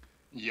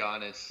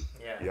 Giannis.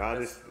 Yeah.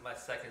 Giannis. That's my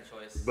second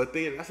choice. But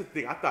then that's the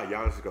thing. I thought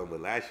Giannis was going to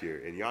win last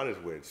year, and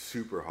Giannis went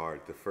super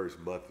hard the first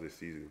month of the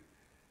season.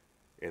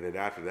 And then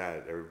after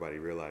that, everybody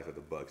realized that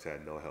the Bucks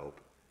had no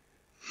help.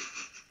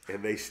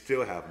 And they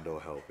still have no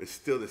help. It's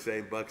still the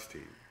same Bucks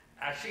team.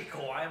 Actually,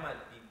 Kawhi might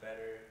be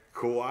better.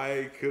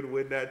 Kawhi could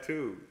win that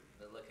too.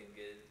 They're looking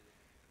good.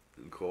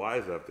 And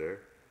Kawhi's up there.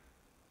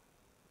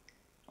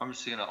 I'm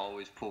just gonna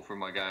always pull for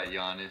my guy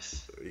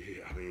Giannis.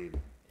 Yeah, I mean,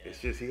 it's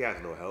just he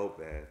has no help,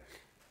 man.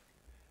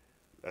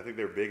 I think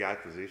their big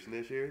acquisition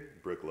this year,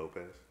 Brook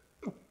Lopez.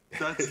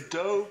 That's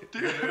dope,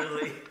 dude.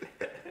 Literally.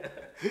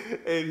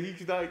 And he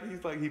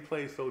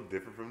plays so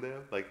different from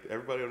them. Like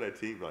everybody on that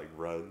team like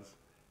runs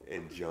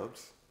and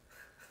jumps.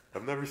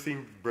 I've never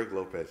seen Brook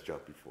Lopez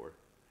jump before.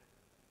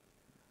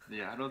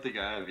 Yeah, I don't think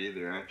I have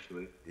either,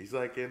 actually. He's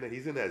like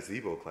he's in that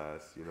Zebo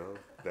class,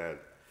 that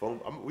phone.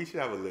 We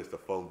should have a list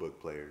of phone book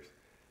players.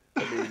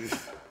 I mean,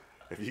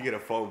 if you get a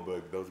phone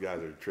book, those guys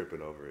are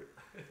tripping over it.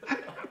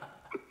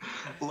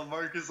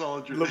 LaMarcus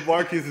Aldridge.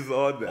 LaMarcus is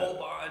on that. Hold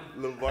on.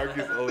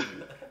 LaMarcus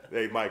Aldridge.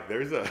 Hey, Mike,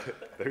 there's a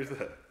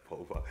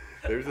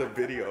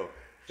video.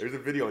 There's a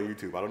video on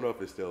YouTube. I don't know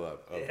if it's still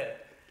up. Yeah.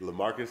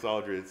 LaMarcus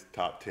Aldridge's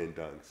top 10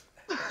 dunks.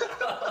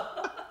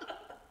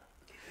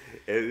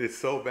 And it's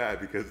so bad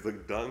because the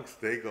dunks,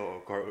 they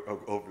go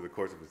over the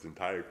course of his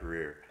entire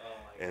career. Oh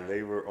my and God.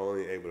 they were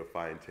only able to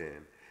find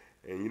 10.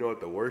 And you know what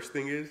the worst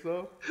thing is,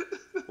 though?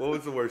 What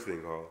was the worst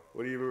thing, Carl?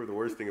 What do you remember the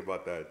worst thing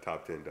about that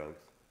top 10 dunks?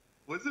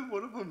 Wasn't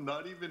one of them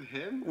not even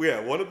him?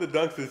 Yeah, one of the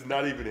dunks is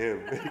not even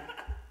him.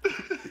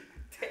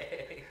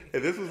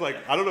 And this was like,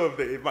 I don't know if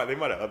they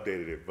might have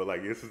updated it, but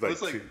like this is like.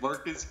 It was like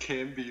Marcus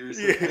Camby or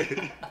something.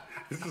 Yeah.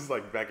 This was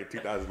like back in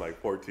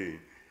 2014.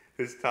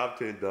 His top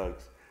 10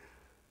 dunks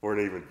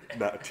weren't even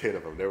not 10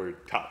 of them. They were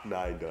top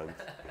 9 dunks.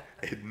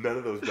 And none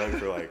of those dunks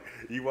were like,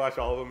 you watch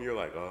all of them, you're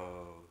like,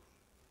 oh.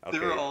 Okay.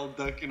 They were all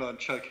dunking on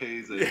Chuck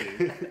Hayes, I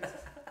think.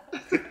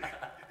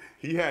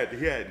 He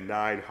had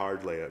 9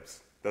 hard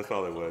layups. That's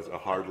all it was, a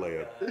hard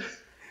layup.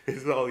 This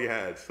is all he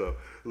had. So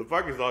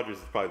LaMarcus Aldridge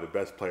is probably the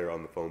best player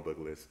on the phone book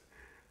list.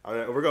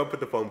 We're gonna put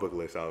the phone book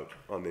list out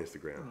on the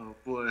Instagram. Oh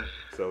boy!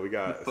 So we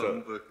got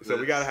so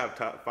we gotta have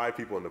 5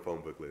 people on the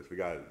phone book list. We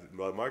got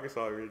LaMarcus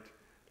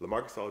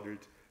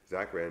Aldridge,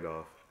 Zach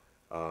Randolph,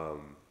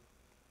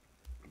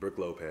 Brook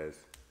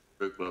Lopez.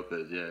 Brook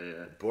Lopez,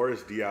 yeah.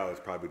 Boris Diaw is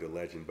probably the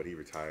legend, but he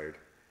retired.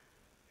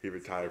 He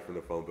retired from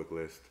the phone book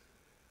list.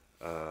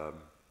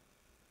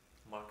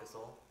 Marcus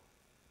All.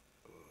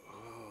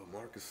 Oh,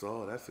 Marcus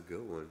All, that's a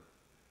good one.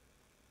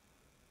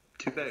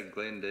 Too bad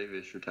Glenn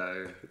Davis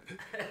retired.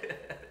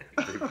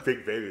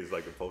 Big Baby is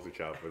like a poster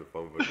child for the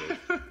phone book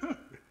list.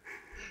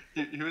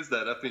 He was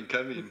that up and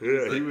coming. He was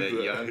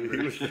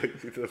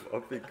like the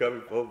up and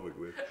coming phone book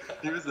list.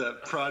 He was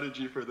that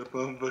prodigy for the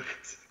phone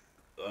books.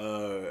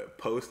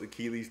 Post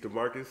Achilles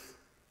DeMarcus.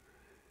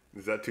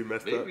 Is that too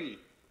messed up? Maybe.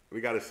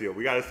 We gotta see him.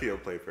 We gotta see him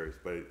play first.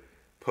 But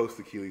post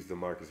Achilles,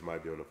 DeMarcus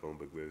might be on the phone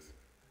book list.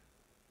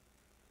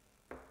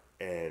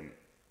 And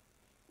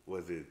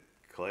was it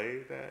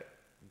Clay that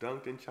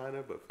dunked in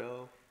China but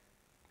fell?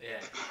 Yeah,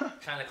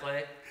 China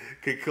Clay.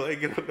 Could Clay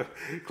get on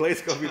the?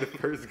 Clay's gonna be the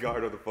first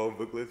guard on the phone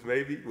book list.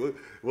 Maybe we'll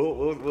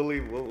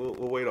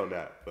wait on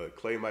that. But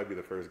Clay might be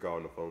the first guard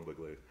on the phone book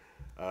list.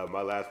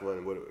 My last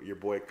one, your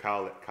boy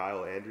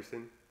Kyle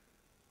Anderson.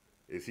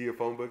 Is he a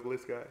phone book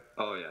list guy?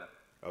 Oh yeah.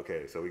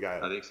 Okay, so we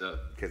got. I think so.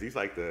 Because he's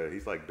like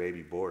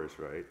baby Boris,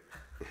 right?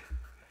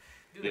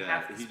 Dude, Yeah,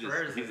 half the he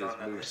Spurs just is on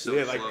that moves list. so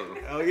Yeah, like slow.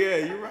 oh yeah,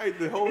 you're right.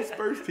 The whole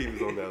Spurs team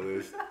is on that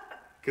list.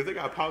 Because they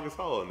got Pau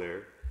Gasol on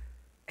there.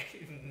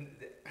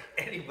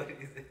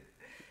 Anybody's.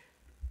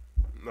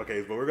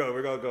 Okay, but we're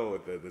gonna go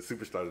with the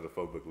superstars of the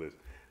phone book list.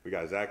 We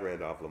got Zach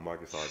Randolph,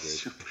 LaMarcus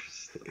Aldridge.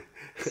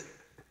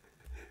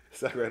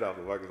 Zach Randolph,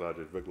 LaMarcus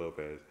Aldridge, Brook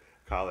Lopez,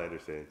 Kyle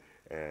Anderson,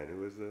 and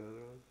who was the other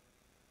one?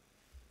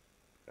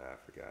 I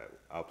forgot.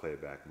 I'll play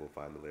it back and we'll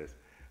find the list.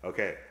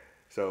 Okay,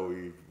 so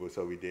we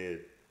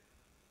did.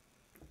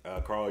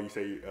 Carl, you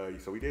say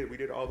so we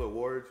did all the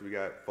awards. We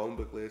got phone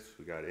book lists.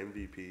 We got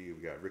MVP.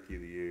 We got Rookie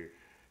of the Year,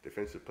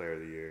 Defensive Player of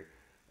the Year.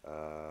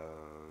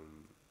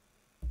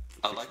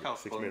 I like how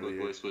phone book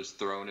list was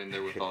thrown in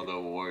there with all the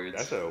awards.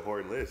 That's an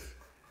important list.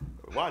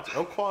 Watch,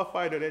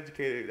 Unqualified and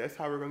Uneducated. That's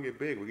how we're gonna get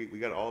big. We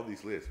got all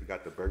these lists. We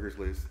got the burgers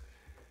list.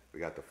 We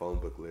got the phone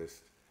book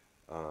list.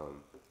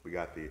 We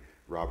got the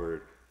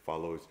Robert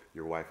follows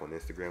your wife on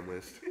Instagram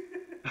list.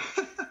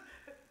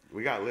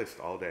 We got lists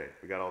all day.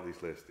 We got all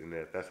these lists, and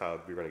that's how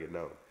we're gonna get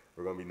known.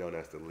 We're gonna be known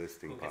as the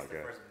listing podcast. Who gets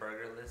the first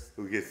burger list?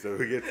 Who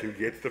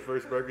gets the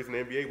first burgers in the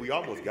NBA? We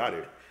almost got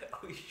it.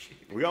 Oh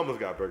shit. We almost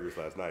got burgers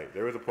last night.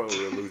 There was a point where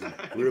we were losing.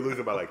 We were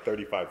losing by like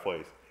 35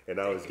 points, and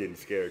I was getting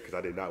scared because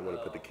I did not want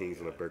to put the Kings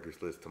on the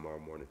burgers list tomorrow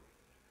morning.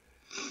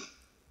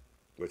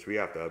 Which we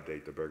have to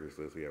update the burgers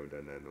list. We haven't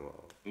done that in a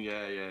while.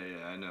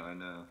 Yeah. I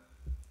know.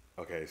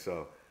 Okay,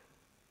 so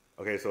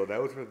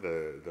that was for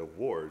the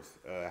awards.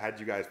 How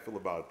did you guys feel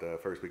about the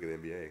first week of the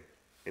NBA?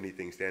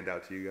 Anything stand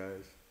out to you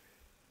guys?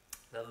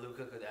 That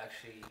Luka could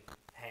actually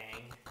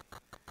hang,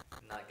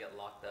 not get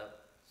locked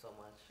up so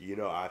much. You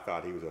know, I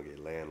thought he was gonna get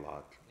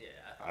landlocked. Yeah,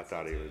 I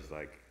thought he was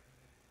like,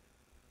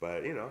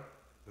 but you know,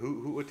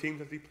 what teams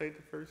has he played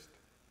the first?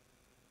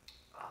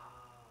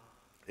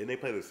 Didn't they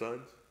play the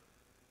Suns?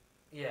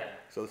 Yeah.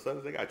 So the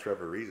Suns, they got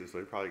Trevor Ariza,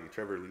 so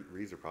Trevor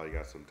Ariza probably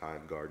got some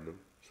time guarding them.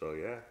 So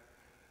yeah,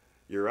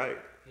 you're right.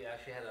 He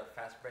actually had a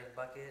fast break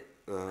bucket.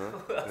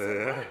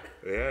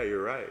 Yeah,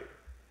 you're right.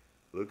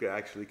 Luka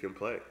actually can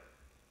play.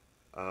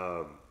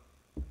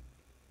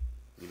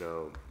 You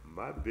know,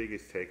 my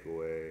biggest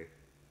takeaway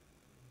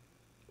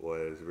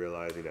was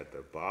realizing that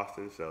the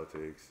Boston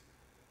Celtics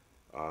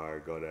are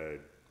gonna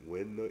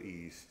win the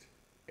East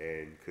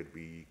and could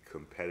be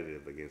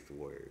competitive against the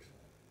Warriors.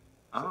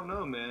 I don't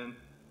know, man.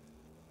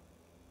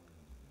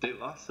 They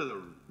lost to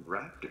the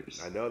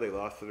Raptors. I know they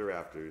lost to the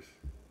Raptors,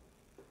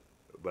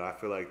 but I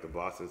feel like the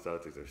Boston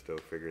Celtics are still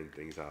figuring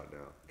things out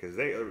now because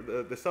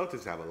the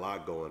Celtics have a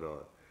lot going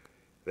on.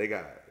 They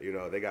got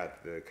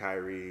the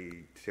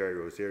Kyrie, Terry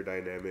Rozier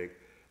dynamic.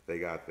 They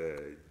got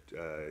the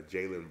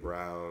Jaylen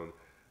Brown,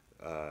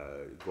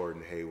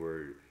 Gordon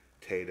Hayward,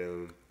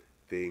 Tatum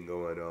thing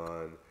going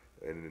on,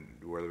 and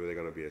whether they're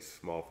going to be a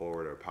small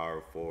forward or a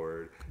power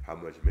forward, how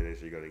much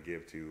minutes you're going to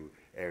give to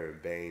Aaron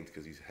Baines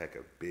because he's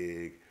hecka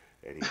big,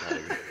 and he kind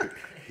of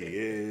he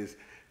is.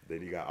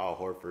 Then you got Al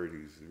Horford,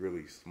 who's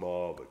really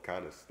small but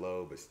kind of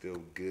slow, but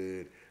still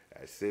good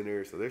at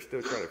center. So they're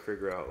still trying to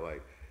figure out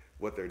like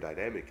what their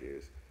dynamic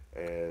is,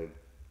 and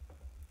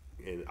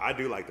I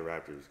do like the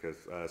Raptors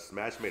because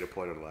Smash made a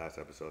point on the last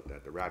episode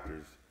that the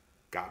Raptors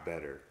got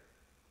better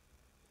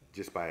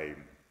just by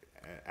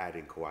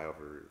adding Kawhi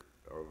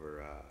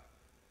over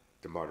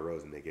DeMar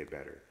DeRozan. They get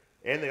better,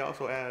 and they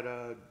also add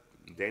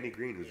Danny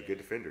Green, who's a good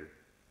defender.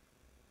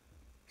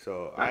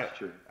 So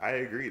I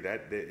agree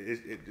that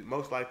it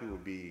most likely will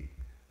be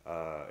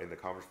in the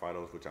conference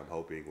finals, which I'm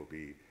hoping will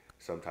be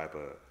some type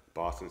of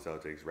Boston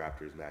Celtics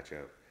Raptors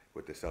matchup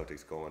with the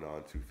Celtics going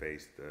on to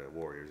face the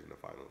Warriors in the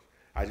finals.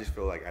 I just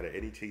feel like out of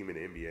any team in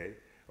the NBA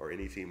or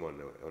any team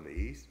on the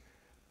East,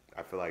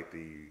 I feel like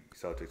the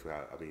Celtics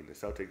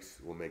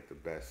will make the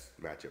best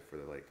matchup for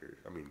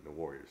the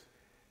Warriors,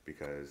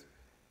 because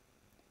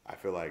I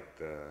feel like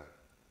the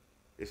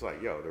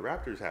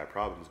Raptors have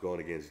problems going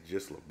against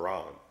just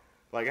LeBron.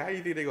 Like, how do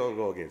you think they're gonna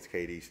go against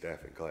KD,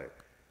 Steph, and Clay?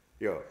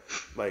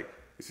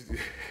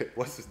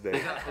 What's his name? They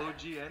got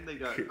OG and they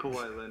got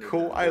Kawhi Leonard.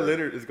 Kawhi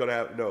Leonard is gonna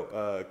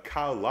have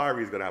Kyle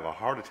Lowry is gonna have a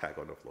heart attack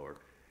on the floor.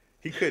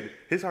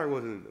 His heart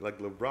wasn't like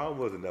LeBron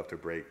was enough to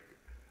break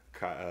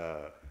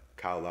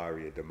Kyle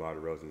Lowry and DeMar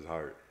DeRozan's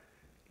heart.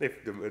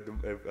 If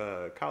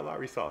Kyle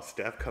Lowry saw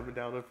Steph coming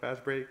down on a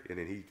fast break and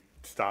then he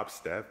stops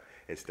Steph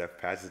and Steph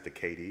passes to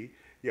KD,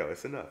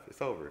 it's enough.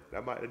 It's over.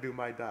 That dude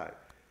might die.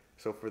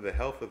 So for the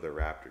health of the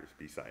Raptors,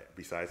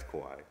 besides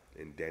Kawhi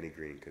and Danny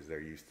Green, because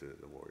they're used to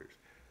the Warriors,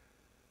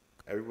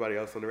 everybody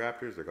else on the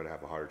Raptors, they're going to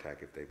have a heart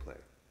attack if they play.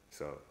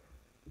 So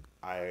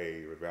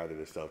I would rather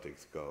the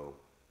Celtics go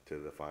to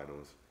the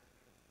finals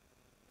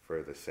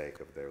for the sake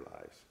of their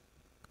lives.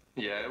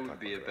 Yeah, it would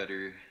be a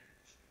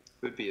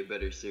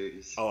better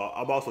series. Oh,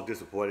 I'm also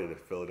disappointed in the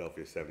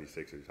Philadelphia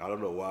 76ers. I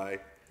don't know why.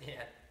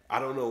 Yeah. I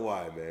don't know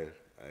why, man.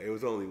 It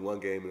was only one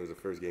game, and it was the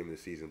first game of the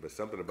season, but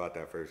something about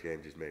that first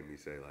game just made me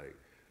say, like,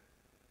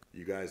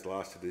 you guys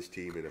lost to this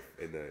team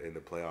in the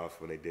playoffs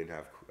when they didn't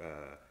have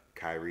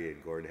Kyrie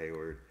and Gordon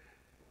Hayward.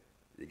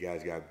 You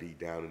guys got beat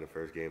down in the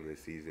first game of the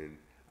season.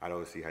 I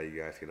don't see how you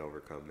guys can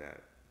overcome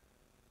that.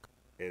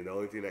 And the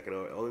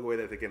only way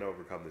that they can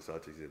overcome the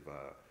Celtics is if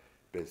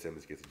Ben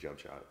Simmons gets a jump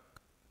shot.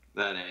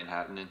 That ain't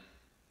happening.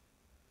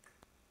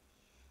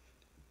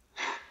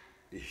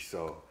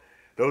 So,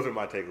 those are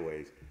my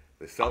takeaways.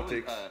 The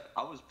Celtics.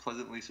 I was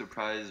pleasantly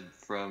surprised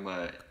from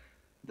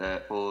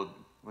that old,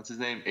 what's his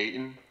name,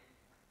 Ayton?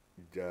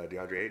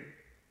 DeAndre Ayton?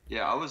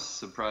 Yeah, I was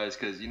surprised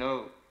because,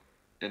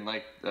 in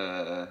like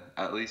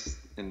at least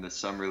in the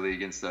summer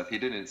league and stuff, he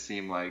didn't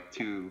seem like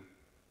too.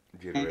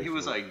 He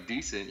was like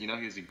decent, he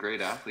was a great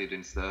athlete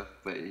and stuff,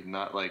 but he's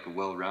not like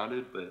well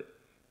rounded. But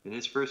in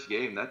his first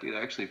game, that dude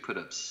actually put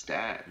up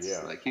stats. Yeah.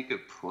 Like he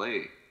could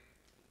play.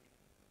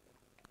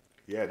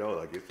 Yeah, no,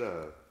 like it's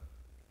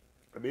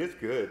it's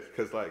good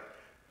because like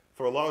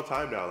for a long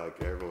time now, like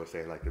everyone was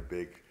saying like the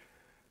big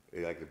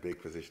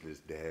position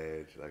is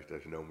dead. Like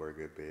there's no more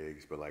good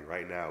bigs, but like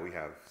right now we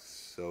have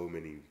so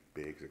many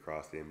bigs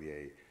across the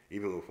NBA.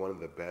 Even with one of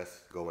the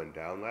best going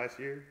down last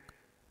year,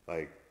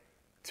 like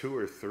 2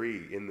 or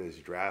 3 in this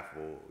draft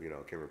will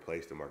can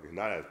replace DeMarcus.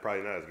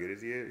 Probably not as good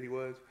as he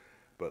was,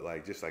 but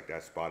like just like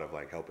that spot of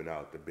like helping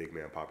out the big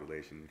man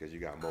population because you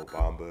got Mo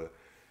Bamba,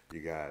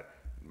 you got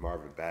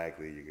Marvin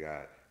Bagley, you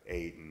got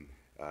Ayton,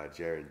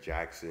 Jaren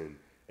Jackson,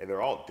 and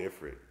they're all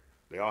different.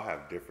 They all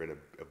have different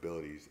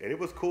abilities. And it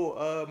was cool.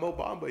 Mo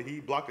Bamba, he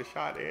blocked a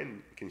shot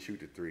and can shoot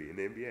the 3 in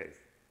the NBA.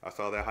 I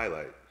saw that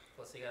highlight.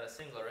 Plus, he got a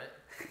single, right?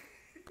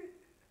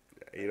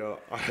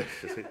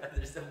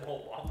 There's the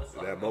Mo Bamba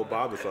song. That Mo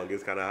Bamba song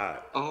is kind of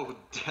hot. Oh,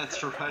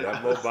 that's right.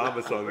 That Mo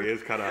Bamba song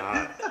is kind of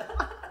hot.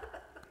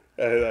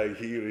 Like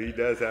he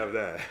does have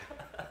that.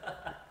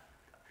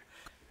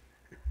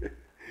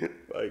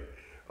 Like,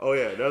 oh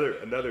yeah,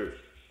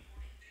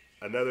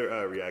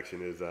 another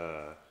reaction is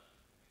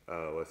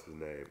what's his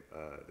name?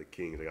 The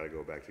Kings. I gotta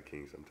go back to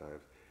Kings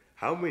sometimes.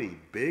 How many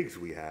bigs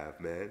we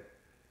have, man?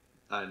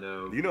 I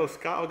know.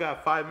 Scott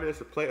got 5 minutes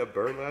to play a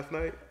burn last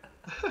night.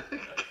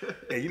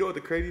 And you know what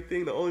the crazy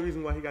thing? The only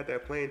reason why he got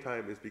that playing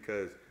time is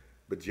because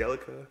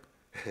Bjelica.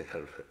 I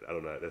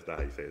don't know. That's not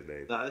how you say his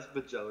name. Nah, it's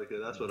Bjelica.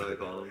 That's what I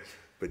call him.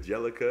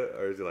 Bjelica,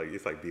 or is it like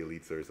it's like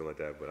Bielitsa or something like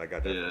that? But I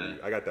got that from you.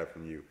 I got that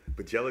from you.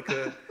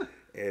 Bjelica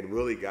and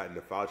Willie got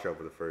into foul trouble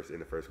in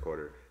the first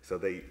quarter. So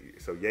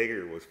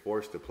Jaeger was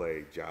forced to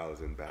play Giles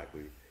and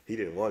Bagley. He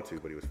didn't want to,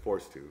 but he was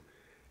forced to.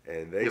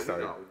 And they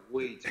started. We got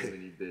way too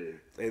many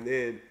bigs. And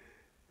then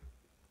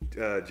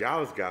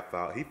Giles got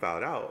fouled. He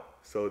fouled out.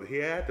 So he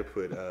had to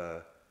put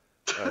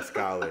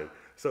Skal in.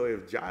 So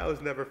if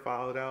Giles never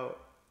fouled out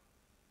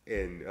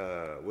and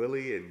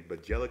Willie and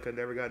Bjelica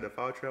never got into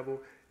foul trouble,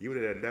 you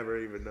would have never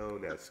even known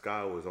that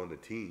Skal was on the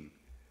team.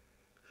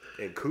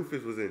 And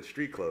Koufis was in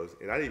street clothes,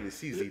 and I didn't even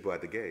see Zebo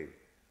at the game.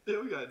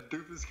 Yeah, we got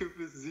Doofus,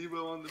 Koufis,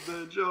 Zebo on the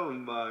bench. Oh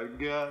my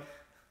god.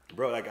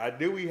 Bro, like I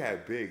knew we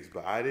had bigs,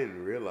 but I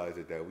didn't realize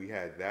that we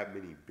had that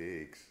many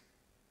bigs.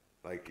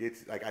 Like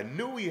it's like I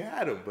knew we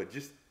had them, but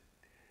just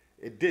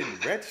it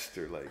didn't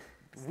register. Like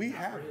we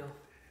have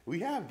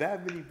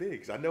that many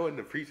bigs. I know in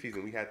the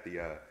preseason we had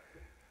the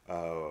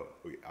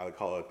I would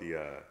call it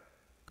the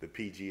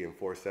PG and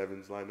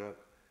 4-7s lineup,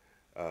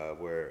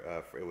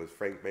 where it was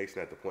Frank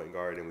Mason at the point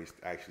guard, and we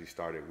actually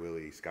started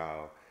Willie,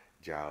 Skal,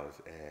 Giles,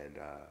 and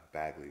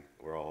Bagley.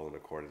 We're all on the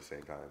court at the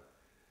same time.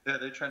 Yeah,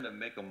 they're trying to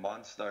make a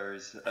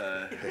Monstars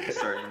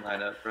starting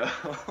lineup, bro.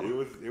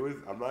 It was.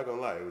 I'm not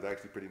gonna lie. It was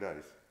actually pretty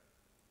nice.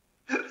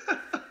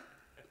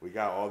 We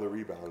got all the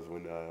rebounds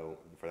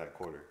for that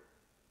quarter.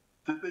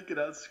 Did they get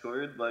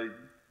outscored like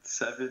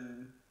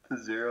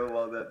 7-0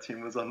 while that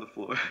team was on the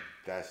floor?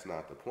 That's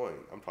not the point.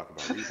 I'm talking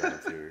about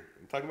rebounds here.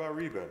 I'm talking about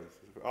rebounds.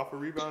 Off of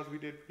rebounds, we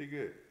did pretty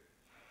good.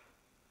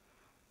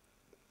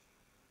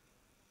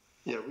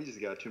 Yeah, we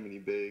just got too many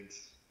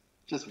bigs.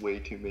 Just way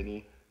too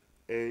many.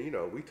 And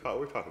we're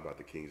talking about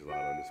the Kings a lot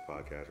on this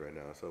podcast right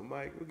now. So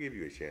Mike, we'll give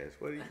you a chance.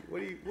 What do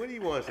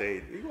you want to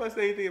say? You want to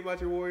say anything about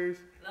your Warriors?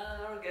 No,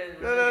 we're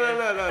good. No.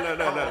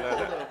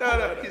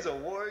 He's a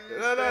Warriors.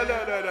 No.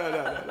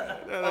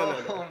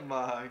 Oh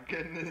my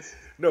goodness.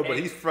 No, but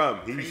he's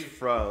from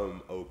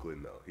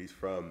Oakland though. He's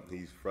from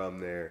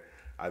there.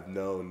 I've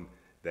known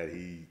that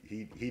he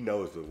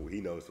knows the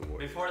Warriors.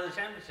 Before the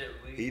championship,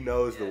 he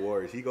knows the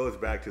Warriors. He goes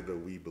back to the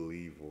We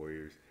Believe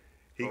Warriors.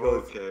 He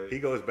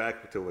goes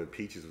back to when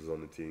Peaches was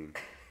on the team.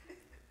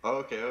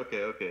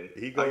 Okay.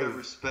 He I got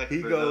respect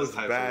he for goes those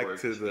types back of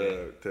works,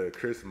 to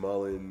Chris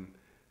Mullen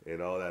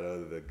and all that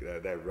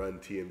that Run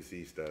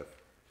TMC stuff.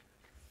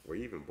 Were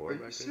you even born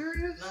back then? Are you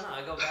serious? No,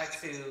 I go back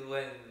to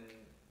when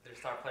their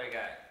star player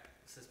got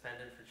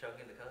suspended for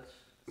choking the coach.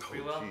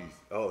 Spreewell. Jeez.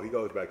 Oh, he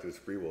goes back to the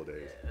Spreewell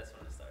days. Yeah, that's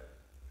when it started.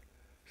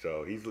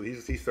 So he's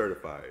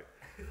certified.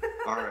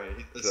 All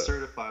right, a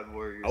certified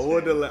Warriors. I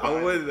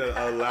wouldn't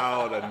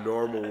allow a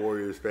normal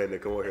Warriors fan to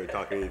come over here and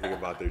talk anything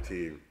about their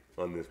team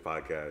on this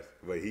podcast,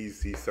 but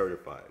he's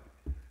certified.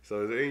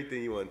 So is there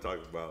anything you want to talk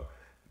about?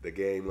 The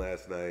game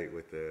last night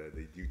with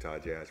the Utah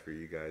Jazz, where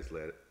you guys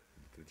let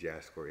the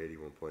Jazz score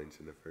 81 points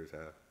in the first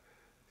half.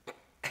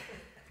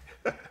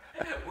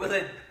 We'll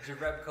let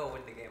Jerebko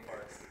win the game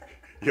for us.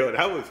 Yo,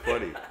 that was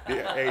funny.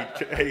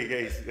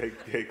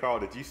 Hey, Carl,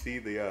 did you see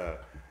when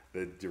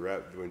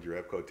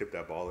Jerebko tipped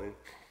that ball in?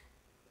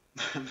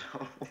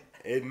 No.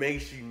 It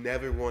makes you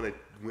never want to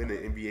win an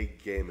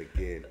NBA game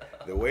again.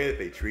 The way that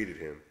they treated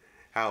him,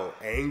 how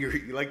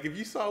angry. Like, if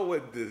you saw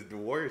what the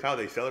Warriors, how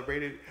they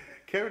celebrated,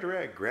 Kevin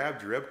Durant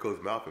grabbed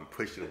Jerebko's mouth and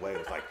pushed it away. It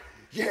was like,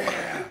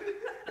 yeah.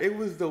 It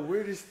was the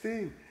weirdest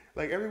thing.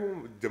 Like,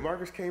 everyone,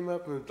 DeMarcus came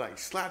up and like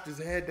slapped his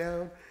head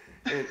down.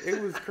 And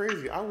it was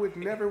crazy. I would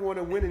never want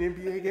to win an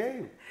NBA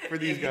game for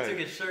these guys. He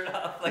took his shirt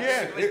off. Like,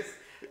 yeah, he was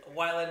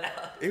wilding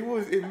out.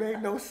 It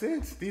made no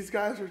sense. These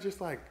guys were just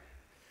like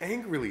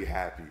angrily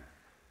happy.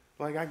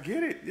 Like, I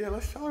get it. Yeah,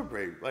 let's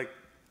celebrate. Like,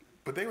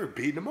 but they were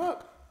beating him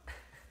up.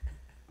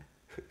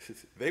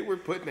 They were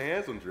putting their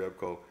hands on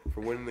Jerebko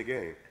for winning the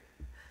game.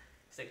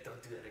 He's like,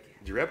 don't do that again.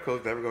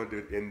 Jerebko's never going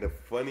to do it. And the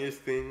funniest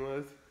thing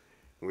was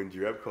when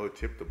Jerebko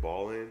tipped the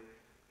ball in,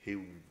 he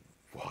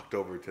walked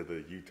over to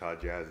the Utah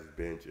Jazz's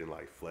bench and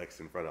like flexed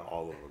in front of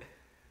all of them.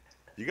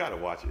 You got to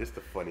watch it. It's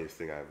the funniest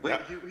thing I've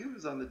ever. Wait, he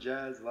was on the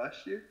Jazz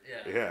last year?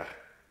 Yeah.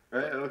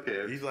 Right?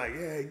 Okay. He's like,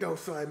 yeah, don't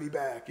sign me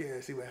back. Yeah,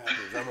 see what happens.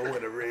 I'm going to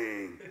win a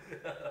ring.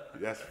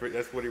 That's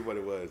what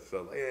it was.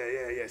 So,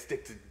 yeah,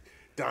 stick to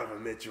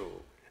Donovan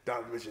Mitchell.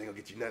 Donovan Mitchell ain't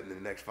going to get you nothing in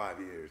the next 5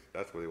 years.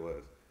 That's what it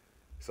was.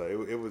 So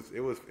it was.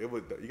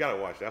 You got to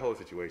watch. That whole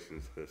situation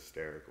is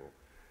hysterical.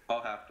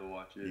 I'll have to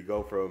watch it. You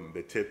go from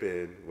the tip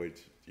in,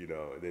 which, you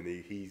know, and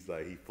then he's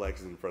like, he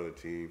flexes in front of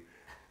the team.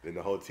 Then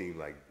the whole team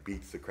like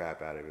beats the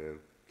crap out of him.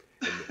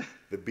 And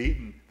the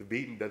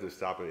beating doesn't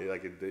stop it.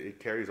 It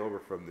carries over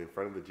from in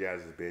front of the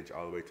Jazz's bench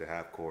all the way to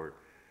half court,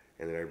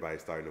 and then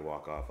everybody's starting to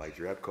walk off. Like,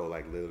 Jerebko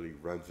like literally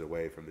runs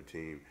away from the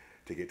team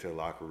to get to the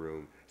locker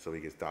room so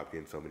he can stop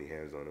getting so many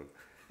hands on him.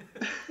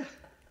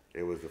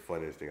 It was the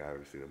funniest thing I've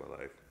ever seen in my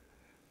life.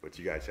 But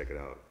you gotta check it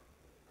out.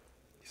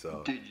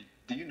 So,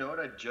 do you know what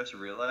I just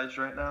realized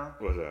right now?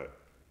 What's that?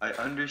 I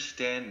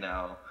understand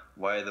now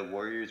why the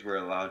Warriors were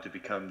allowed to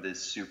become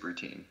this super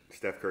team.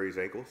 Steph Curry's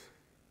ankles?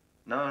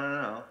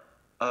 No.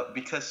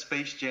 Because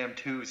Space Jam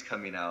 2 is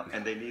coming out,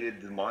 and they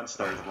needed the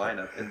Monstars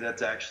lineup, and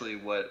that's actually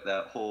what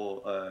that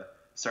whole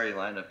starting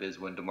lineup is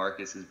when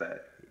DeMarcus is back.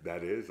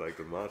 That is like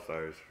the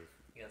Monstars.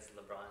 Against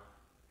LeBron.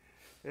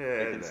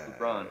 Yeah, against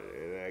LeBron.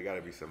 It got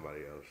to be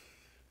somebody else.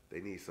 They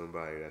need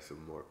somebody that's a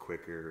more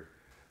quicker,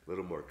 a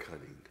little more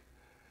cunning,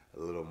 a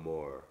little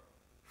more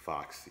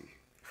foxy.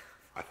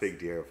 I think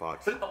De'Aaron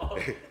Fox. Oh.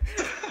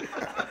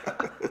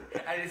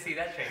 I didn't see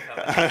that train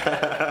coming.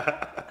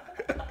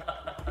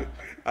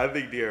 I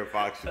think De'Aaron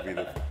Fox should be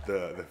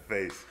the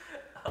face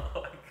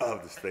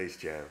of the Space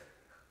Jam.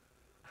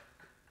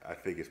 I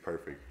think it's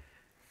perfect.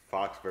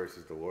 Fox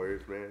versus the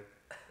Warriors, man.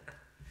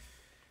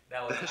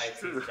 That was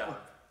IT's job.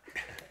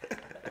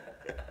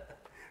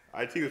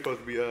 IT was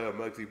supposed to be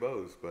Muggsy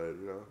Bogues, but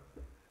you know,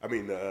 I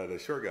mean the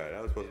short guy.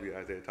 That was supposed to be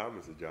Isaiah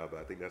Thomas' job, but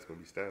I think that's going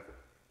to be Steph.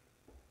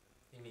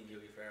 You mean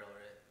Joey Farrell,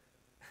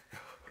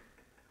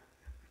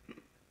 right?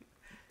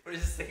 We're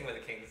just sticking with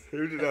the Kings.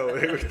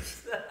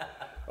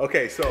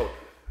 Okay, so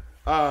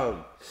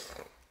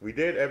we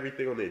did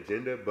everything on the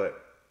agenda,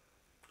 but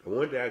I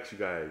wanted to ask you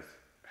guys,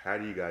 how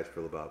do you guys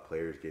feel about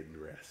players getting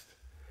rest?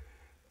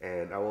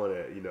 And I want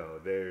to,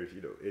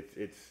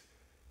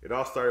 it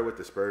all started with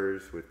the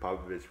Spurs, with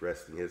Popovich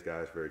resting his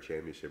guys for a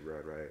championship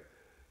run, right?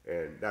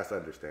 And that's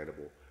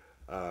understandable.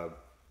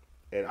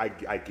 And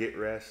I get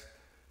rest,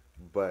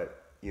 but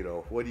you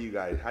know,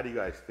 how do you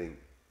guys think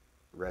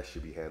rest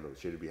should be handled?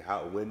 Should it be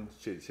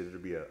should there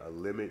be a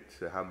limit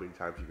to how many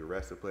times you can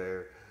rest a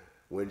player?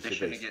 When they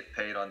shouldn't get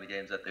paid on the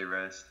games that they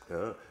rest.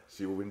 So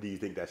when do you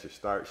think that should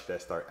start? Should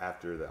that start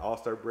after the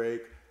All-Star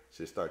break?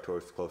 Should it start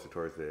closer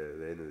towards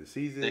the end of the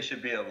season? They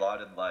should be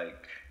allotted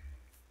like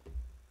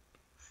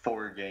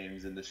 4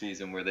 games in the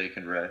season where they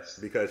can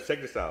rest. Because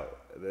check this out.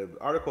 The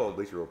article on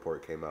Bleacher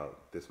Report came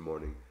out this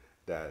morning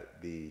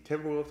that the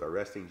Timberwolves are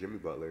resting Jimmy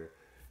Butler,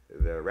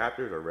 the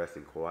Raptors are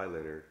resting Kawhi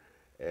Leonard,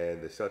 and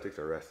the Celtics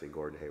are resting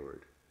Gordon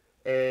Hayward.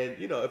 And,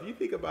 you know, if you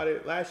think about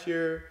it,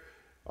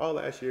 all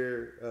last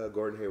year,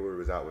 Gordon Hayward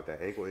was out with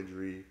that ankle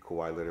injury.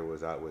 Kawhi Leonard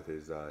was out with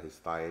his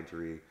thigh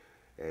injury.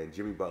 And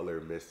Jimmy Butler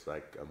missed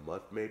like a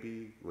month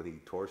maybe when he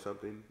tore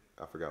something.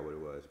 I forgot what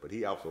it was. But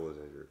he also was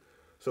injured.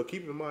 So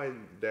keep in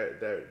mind that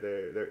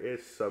there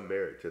is some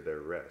merit to their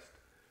rest.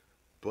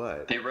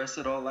 But they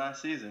rested all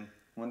last season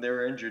when they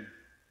were injured.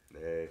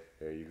 Hey,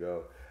 there you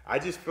go. I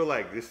just feel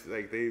like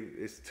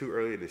it's too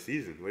early in the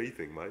season. What do you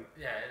think, Mike?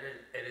 Yeah,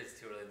 it is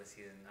too early in the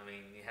season. I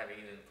mean, you haven't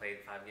even played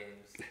 5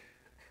 games.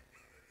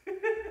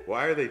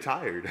 Why are they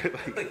tired?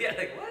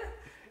 Like what?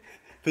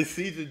 The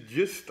season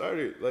just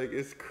started. Like,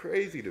 it's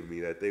crazy to me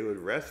that they would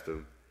rest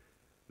them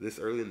this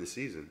early in the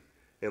season.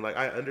 And like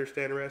I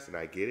understand rest and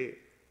I get it.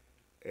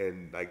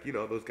 And like, you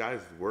know, those guys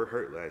were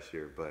hurt last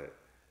year, but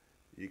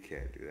you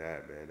can't do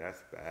that, man.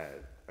 That's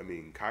bad. I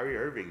mean, Kyrie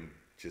Irving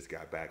just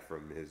got back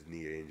from his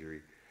knee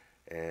injury,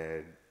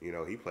 and you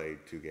know he played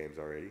 2 games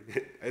already.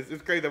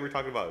 It's crazy that we're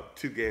talking about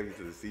 2 games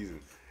into the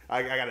season.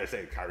 I gotta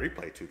say, Kyrie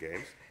played 2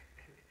 games.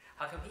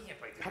 How come he can't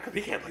play 2 How come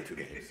he can't play 2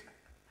 games?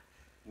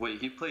 Wait,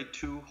 he played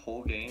 2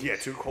 whole games? Yeah,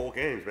 2 whole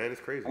games, man.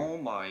 It's crazy. Oh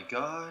my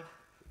god.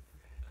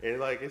 And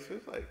like, it's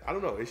just like, I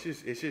don't know. It's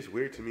just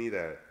weird to me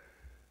that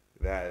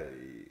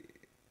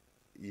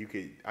you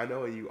could. I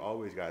know you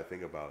always gotta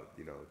think about,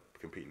 you know,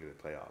 competing in the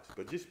playoffs,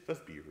 but just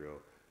let's be real.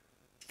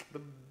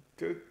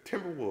 The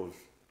Timberwolves,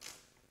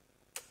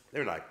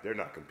 they're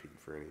not competing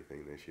for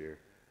anything this year,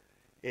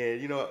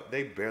 and you know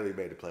they barely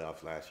made the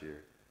playoffs last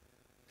year.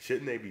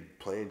 Shouldn't they be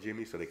playing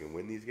Jimmy so they can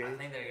win these games? I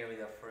think they're gonna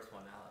be the first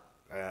one out.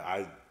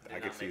 I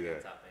could see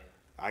that.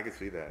 I could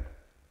see that.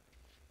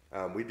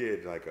 We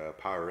did like a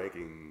power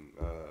ranking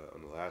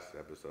on the last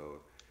episode.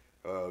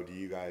 What do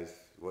you guys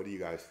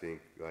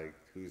think? Like,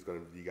 who's gonna?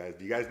 Do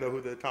you guys know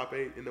who the top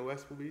 8 in the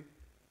West will be?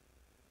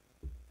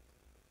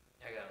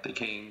 The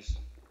Kings.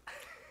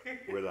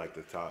 We're like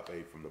the top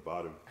 8 from the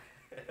bottom.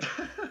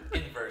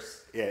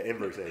 Inverse. Yeah,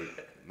 inverse 8.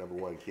 Number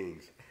 1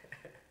 Kings.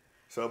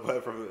 So,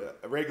 but from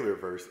a regular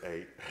verse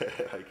 8,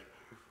 like,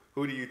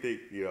 who do you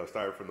think, you know,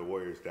 starting from the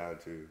Warriors down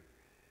to?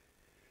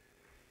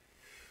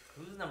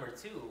 Who's number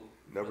 2?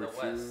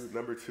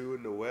 Number 2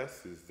 in the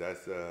West is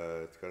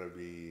it's gonna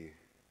be.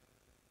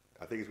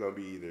 I think it's gonna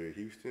be either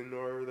Houston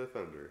or the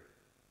Thunder.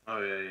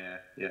 Oh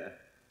yeah,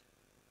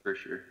 for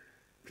sure.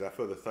 Because I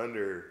feel the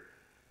Thunder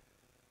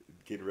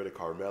getting rid of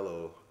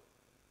Carmelo,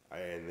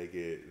 and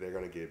they're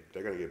gonna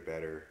get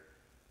better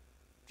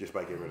just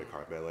by getting rid of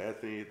Carmelo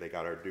Anthony. They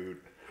got our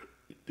dude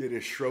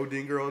Dennis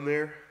Schrodinger on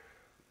there,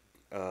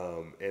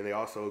 and they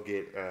also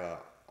get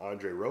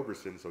Andre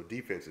Roberson, so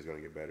defense is gonna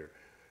get better.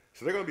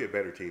 So they're gonna be a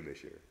better team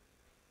this year.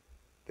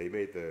 They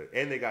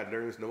got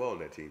Nerlens Noel on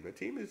that team. That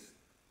team is.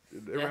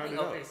 They're rounding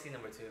out. OKC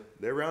number 2.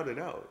 They're rounding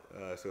out.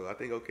 So I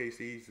think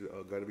OKC's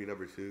going to be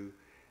number 2.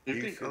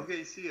 You think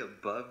OKC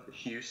above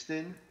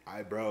Houston?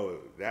 I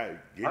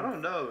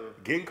don't know.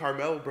 Getting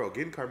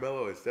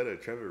Carmelo instead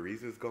of Trevor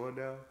Ariza going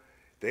down,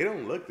 they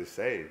don't look the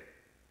same.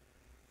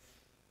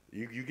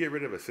 You get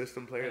rid of a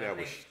system player that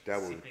was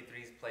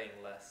CP3's playing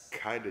less.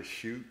 Kind of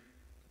shoot,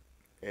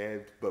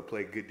 but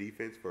play good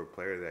defense for a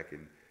player that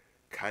can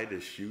kind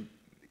of shoot,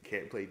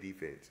 can't play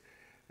defense,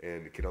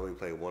 and can only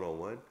play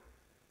 1-on-1.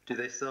 Do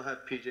they still have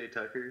PJ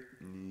Tucker?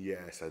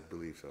 Yes, I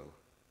believe so.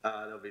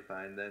 They'll be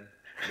fine then.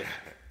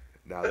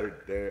 No,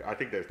 they're. I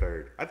think they're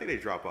third. I think they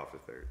drop off to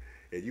third.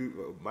 And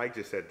Mike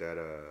just said that.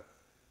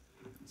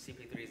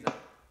 CP3's not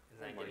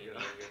getting any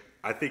good.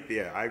 I think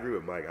I agree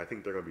with Mike. I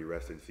think they're gonna be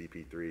resting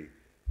CP3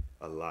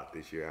 a lot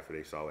this year after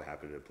they saw what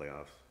happened in the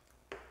playoffs.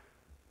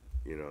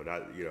 You know,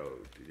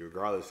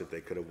 regardless if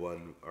they could have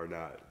won or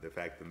not. The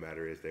fact of the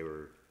matter is they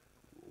were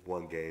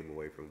 1 game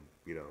away from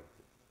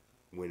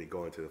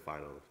going to the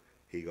finals.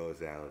 He goes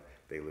down.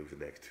 They lose the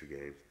next 2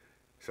 games.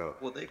 So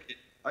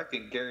I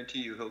can guarantee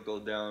you he'll go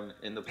down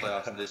in the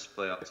playoffs this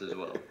playoffs as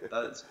well.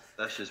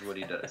 That's just what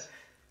he does.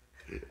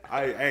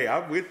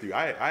 I'm with you.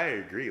 I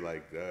agree.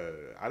 Like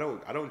I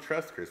don't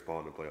trust Chris Paul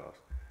in the playoffs.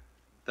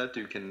 That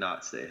dude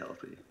cannot stay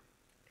healthy.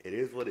 It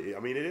is what it is.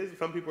 I mean, it is.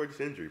 Some people are just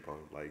injury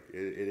prone. Like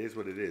it is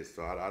what it is.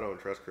 So I don't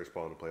trust Chris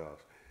Paul in the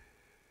playoffs.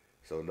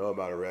 So no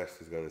amount of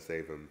rest is going to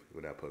save him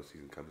when that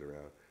postseason comes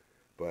around.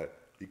 But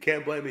you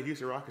can't blame the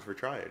Houston Rockets for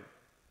trying.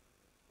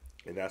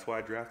 And that's why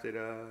I drafted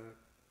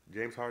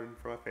James Harden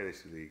for my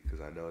fantasy league,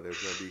 because I know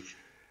there's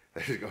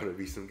going to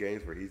be some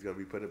games where he's going to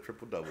be putting up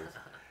triple doubles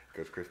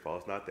because Chris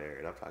Paul's not there,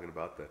 and I'm talking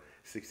about the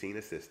 16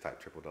 assist type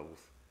triple doubles.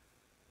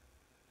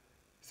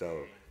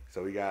 So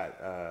we got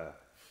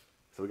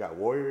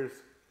Warriors,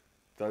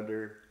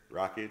 Thunder,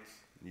 Rockets.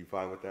 You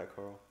fine with that,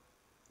 Carl?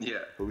 Yeah.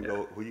 Who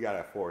you got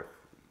at 4th?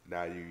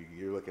 Now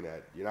you're looking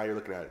at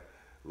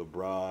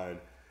LeBron.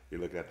 You're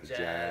looking at the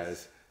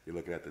Jazz. You're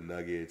looking at the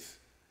Nuggets.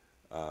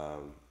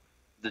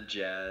 The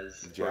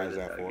Jazz. The Jazz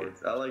at 4.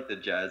 I like the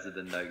Jazz and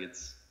the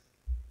Nuggets.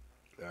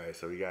 All right,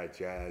 so we got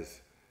Jazz.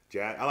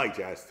 I like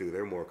Jazz too.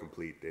 They're more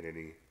complete than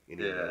any of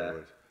the other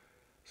ones.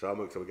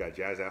 So we got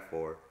Jazz at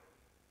 4.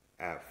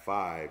 At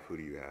 5, who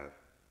do you have?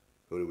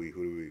 Who do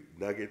we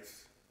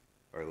Nuggets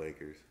or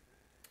Lakers?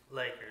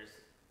 Lakers.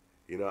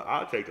 You know,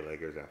 I'll take the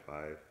Lakers at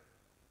 5.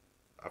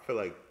 I feel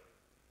like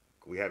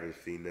we haven't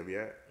seen them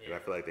yet, and I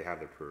feel like they have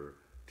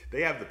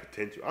the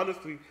potential.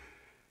 Honestly,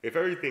 if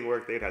everything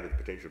worked, they'd have the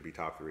potential to be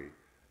top 3.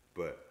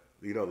 But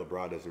you know,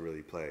 LeBron doesn't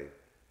really play.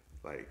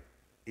 Like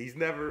he's in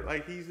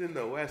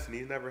the West, and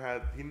he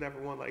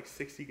never won like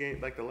 60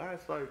 games. Like the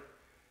last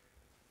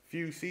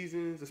few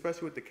seasons,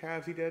 especially with the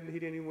Cavs, he didn't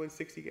even win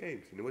 60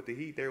 games. And with the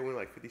Heat, they were winning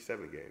like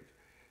 57 games.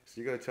 So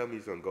you're gonna tell me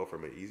he's gonna go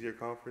from an easier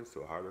conference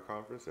to a harder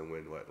conference and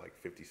win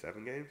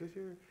 57 games this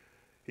year?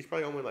 He's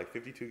probably gonna win like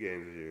 52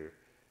 games this year,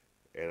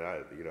 and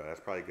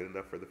that's probably good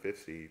enough for the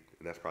 5th seed,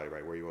 and that's probably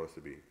right where he wants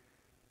to be.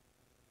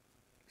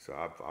 So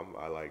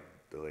I like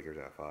the Lakers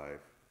at 5.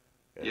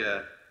 And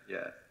yeah.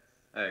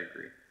 I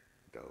agree.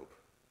 Dope.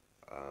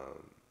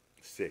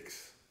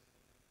 6.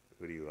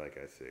 Who do you like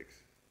at 6?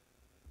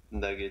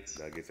 Nuggets.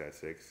 Nuggets at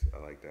 6. I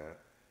like that.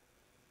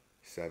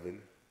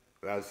 7.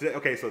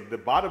 Okay, so the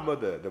bottom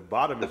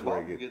is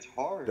where it gets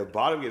hard. The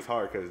bottom gets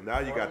hard because now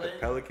you got the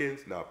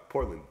Pelicans. Now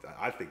Portland.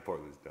 I think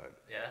Portland's done.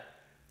 Yeah.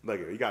 Like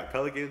you got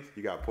Pelicans,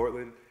 you got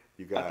Portland,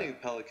 you got. I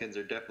think Pelicans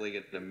are definitely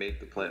going to make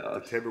the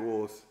playoffs. The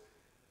Timberwolves.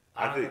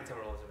 I don't think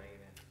Timberwolves are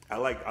making it.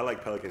 I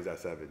like Pelicans at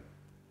 7,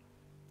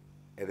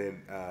 and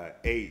then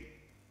 8.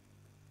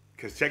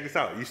 Because check this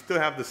out, you still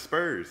have the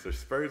Spurs. The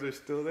Spurs are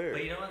still there.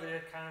 But you know what?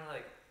 They're kind of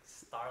like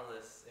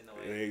starless in a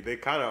way. They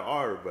kind of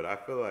are, but I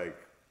feel like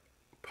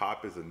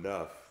Pop is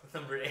enough.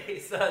 Number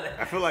 8. So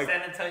I feel like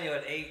San Antonio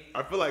at 8.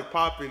 I feel like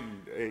Pop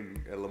and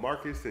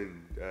LaMarcus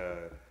and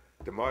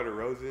DeMar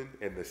DeRozan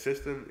and the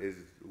system is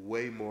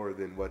way more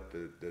than what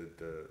the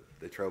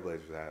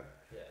Trailblazers have.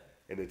 Yeah.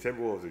 And the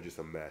Timberwolves are just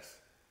a mess.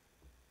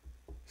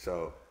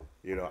 So,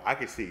 you know, I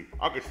could see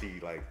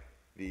like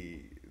the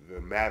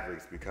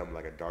Mavericks become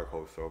like a dark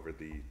horse over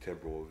the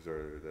Timberwolves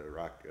or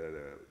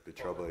the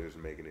Trailblazers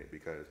making it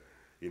because,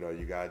 you know,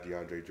 you got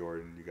DeAndre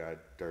Jordan, you got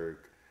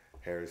Dirk,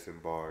 Harrison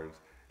Barnes,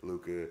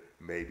 Luka,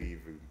 maybe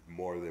even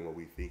more than what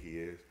we think he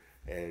is,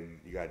 and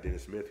you got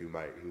Dennis Smith who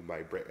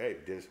might break. Hey,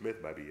 Dennis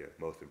Smith might be a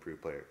most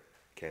improved player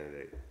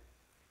candidate.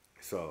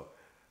 So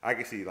I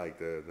can see like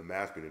the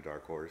Mavs being a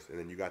dark horse, and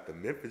then you got the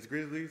Memphis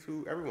Grizzlies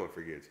who everyone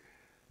forgets.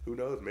 Who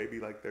knows? Maybe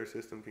like their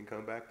system can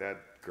come back. That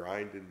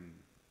grind.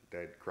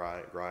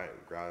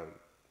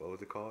 What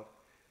was it called?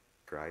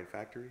 Grind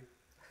Factory,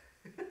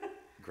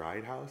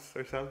 Grind House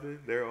or something.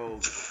 Their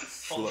old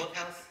slow.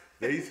 House.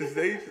 They used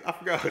I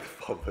forgot what the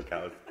phone book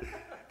house.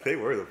 They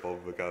were the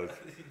phone book house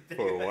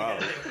for a while.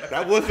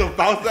 That was the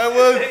house. That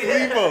was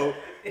Sleevo.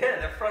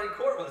 Yeah, the front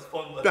court was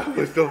phone book. That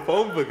was the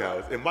phone book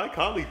house. And Mike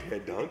Conley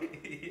had dunk.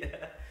 Yeah.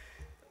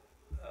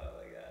 Oh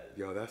my god.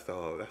 Yo,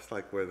 that's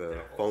like where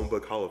the phone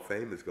book Hall of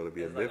Fame is going to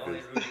be in Memphis.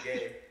 Only Rudy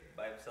Gay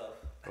by himself.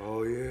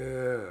 Oh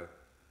yeah.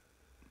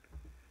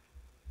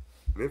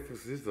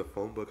 Memphis is the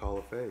phone book Hall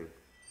of Fame.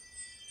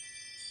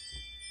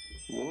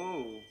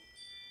 Whoa.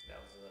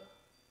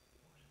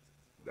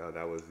 No,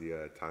 that was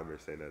the timer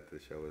saying that the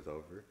show is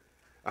over.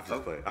 I'm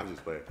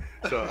just playing.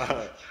 So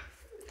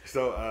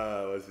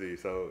let's see.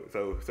 So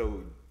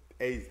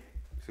 8.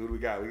 So who do we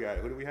got?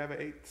 Who do we have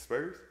at 8?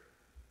 Spurs.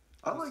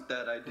 I like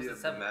that idea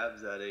of the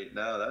Mavs at 8.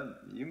 No,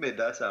 you made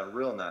that sound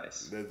real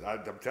nice.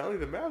 I'm telling you,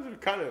 the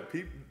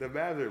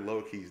Mavs are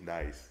low keys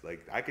nice.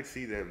 Like I could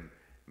see them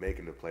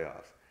making the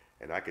playoffs,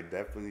 and I could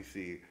definitely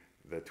see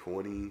the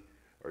 20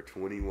 or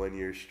 21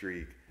 year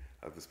streak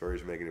of the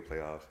Spurs making the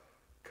playoffs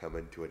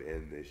coming to an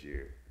end this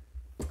year.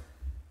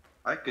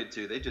 I could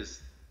too.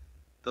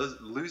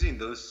 Losing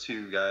those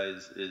two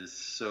guys is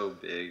so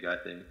big. I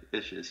think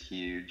it's just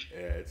huge.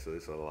 Yeah, it's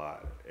a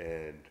lot,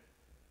 and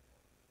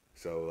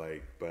so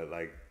but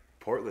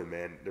Portland,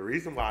 man. The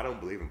reason why I don't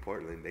believe in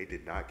Portland, they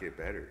did not get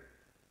better.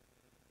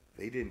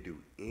 They didn't do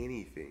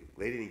anything.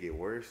 They didn't get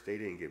worse. They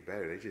didn't get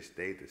better. They just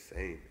stayed the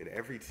same, and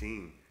every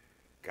team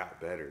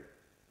got better.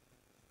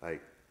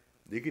 Like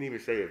you can even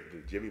say if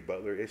the Jimmy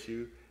Butler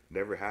issue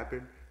never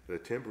happened, the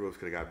Timberwolves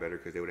could have got better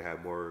because they would have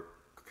had more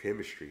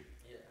chemistry.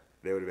 Yeah.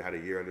 They would have had a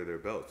year under their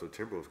belt, so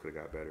Timberwolves could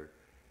have got better.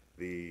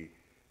 The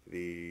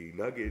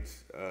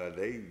Nuggets,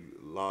 they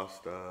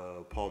lost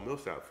Paul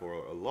Millsap for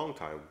a long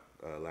time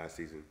last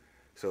season.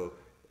 So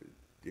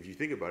if you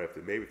think about it,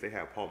 if they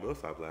had Paul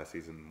Millsap last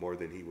season more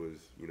than he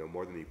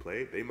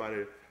played, they might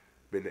have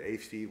been the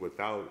 8th seed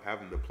without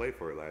having to play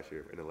for it last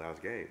year in the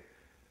last game.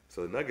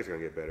 So the Nuggets are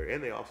gonna get better,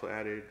 and they also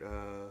added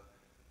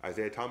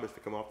Isaiah Thomas to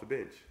come off the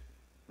bench.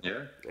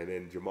 Yeah. And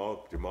then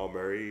Jamal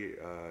Murray,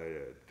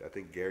 I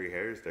think Gary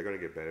Harris, they're going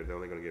to get better. They're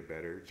only going to get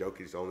better.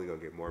 Jokic's only going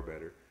to get more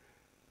better.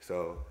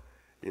 So,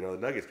 the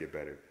Nuggets get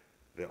better.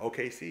 The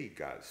OKC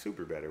got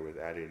super better with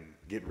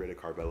getting rid of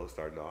Carmelo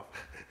starting off.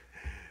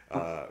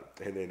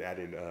 And then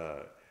adding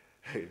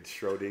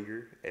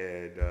Schrodinger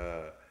and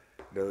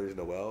Nerlens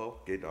Noel,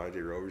 getting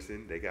RJ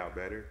Roberson. They got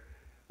better.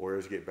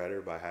 Warriors get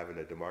better by having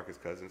a DeMarcus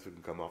Cousins who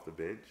can come off the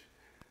bench.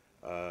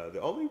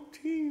 The only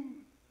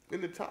team in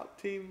the top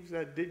teams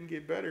that didn't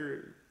get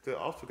better, that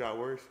also got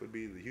worse, would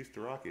be the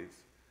Houston Rockets.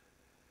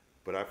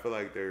 But I feel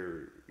like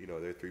their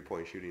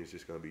 3-point shooting is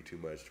just going to be too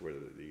much to where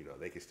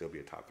they can still be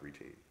a top 3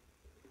 team.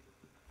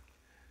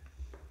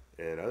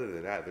 And other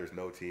than that, there's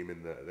no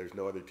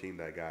other team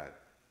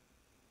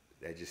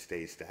that just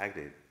stays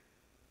stagnant.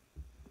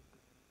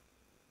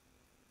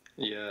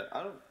 Yeah,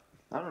 I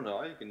don't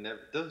know. You can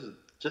never.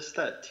 Just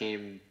that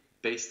team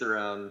based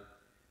around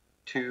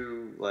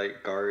 2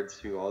 guards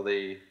who all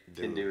they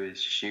can do is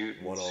shoot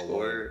and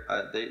score.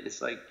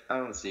 It's like I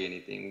don't see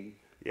anything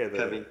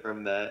coming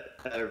from that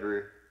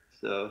ever.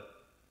 So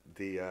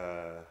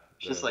it's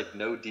just like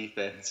no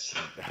defense.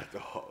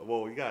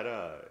 Well, we got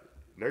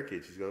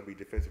Nurkic is going to be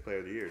Defensive Player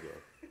of the Year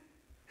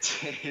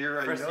though. You're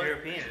right. First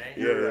European, right?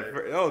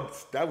 Yeah.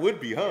 That would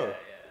be, huh? Yeah,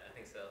 I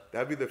think so.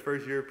 That'd be the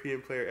first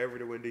European player ever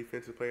to win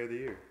Defensive Player of the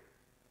Year.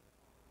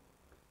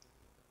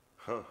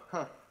 Huh.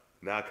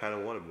 Now I kind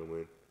of want him to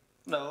win.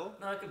 No.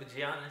 No, it could be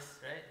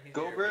Giannis, right? He's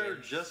Gobert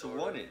European, just sort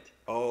won of. it.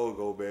 Oh,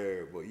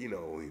 Gobert. Well, you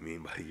know what we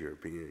mean by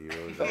European. You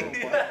know what I'm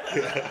saying?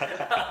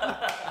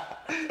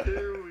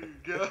 Here we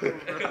go,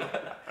 bro.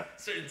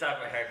 Certain type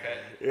of haircut.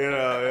 You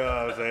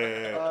know what I'm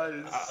saying?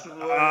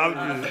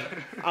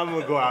 I'm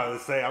gonna go out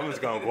and say I'm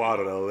just gonna go out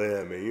on a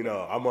limb, and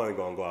I'm only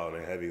gonna go out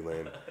on a heavy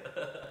limb.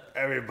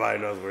 Everybody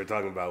knows what we're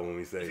talking about when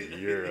we say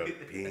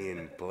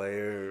European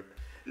player.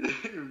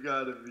 You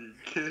gotta be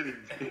kidding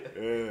me.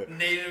 Yeah.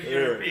 Native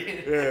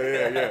European.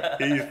 Yeah.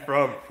 He's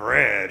from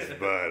France,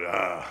 but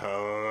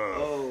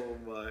Oh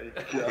my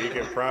god. he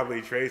can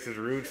probably trace his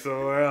roots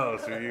somewhere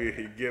else.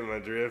 You get my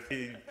drift.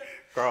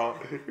 Carl,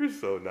 you're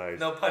so nice.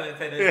 No pun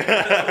intended.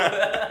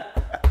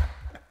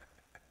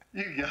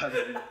 You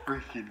gotta be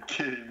freaking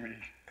kidding me.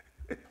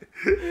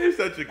 You're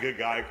such a good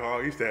guy,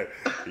 Carl. You said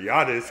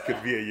Giannis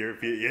could be a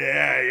European.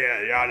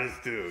 Yeah, Giannis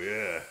too.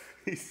 Yeah.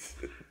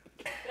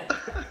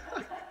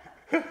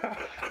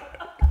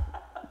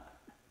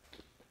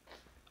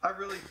 I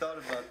really thought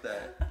about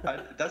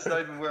that. That's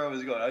not even where I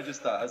was going. I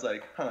just thought, I was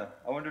like, I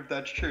wonder if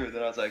that's true.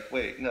 Then I was like,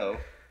 wait, no.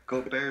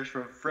 Gobert's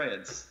from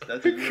France.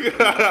 That's a European.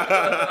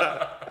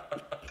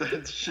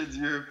 That shit's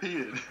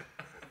European.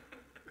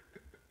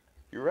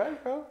 You're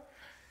right, bro.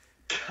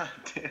 God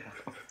damn.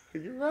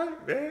 You're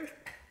right, man.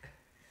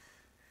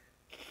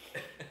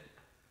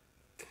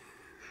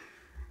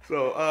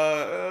 So,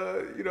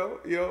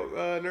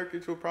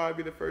 Nurkic will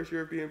probably be the first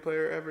European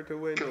player ever to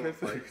win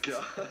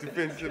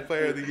Defensive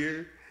Player of the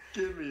Year.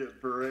 Give me a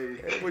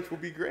break. Which will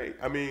be great.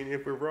 I mean,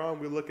 if we're wrong,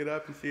 we'll look it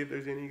up and see if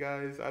there's any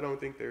guys. I don't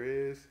think there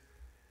is.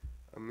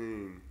 I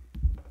mean,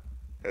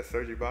 has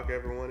Serge Ibaka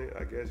ever won it?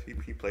 I guess he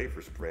played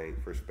for Spain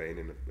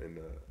in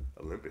the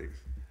Olympics.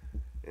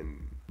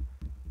 And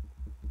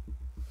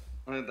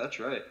I mean, that's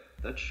right.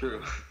 That's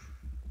true.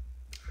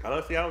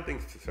 Honestly, I don't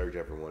think Serge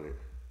ever won it.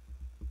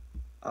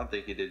 I don't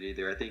think he did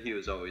either. I think he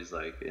was always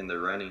like in the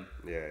running.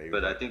 Yeah.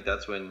 But I think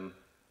that's when,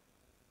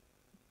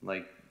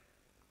 like,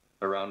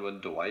 around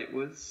when Dwight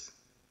was.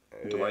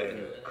 Dwight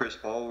and Chris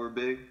Paul were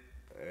big.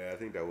 Yeah, I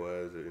think that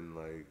was in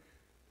like.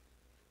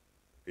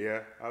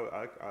 Yeah, I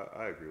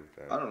agree with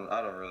that.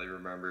 I don't really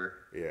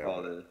remember. Yeah,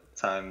 all the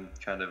time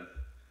kind of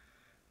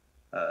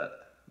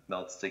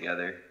melts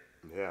together.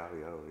 Yeah, I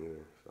mean, I don't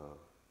either.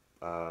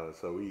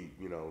 So we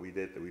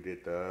did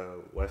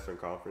the Western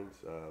Conference.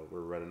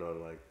 We're running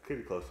on like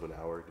pretty close to an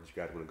hour. Did you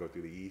guys want to go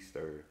through the East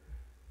or?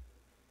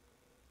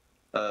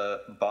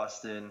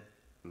 Boston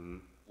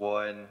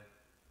won.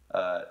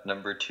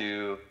 Number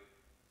 2.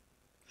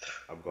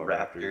 I'm going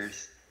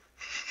Raptors.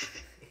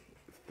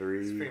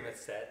 3. It's pretty much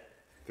set.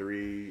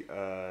 3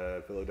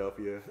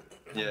 Philadelphia.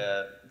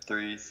 Yeah,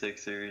 3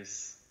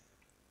 Sixers.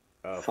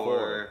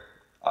 4.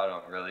 I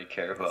don't really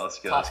care who else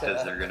goes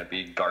because they're gonna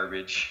be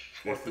garbage.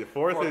 The 4th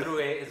 4 is through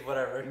 8 is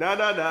whatever. No.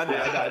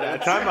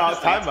 Time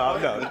out. No.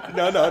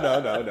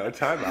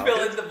 Time out.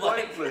 Fill in the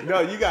blank.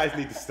 No, you guys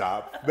need to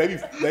stop. Maybe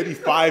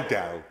 5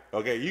 down.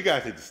 Okay, you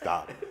guys need to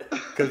stop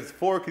because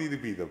 4 could either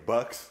be the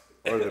Bucks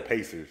or the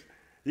Pacers.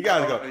 You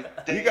guys go.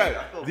 You got.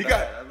 I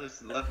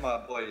left my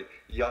boy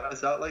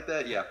Giannis out like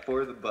that. Yeah,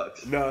 for the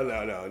Bucks. No. And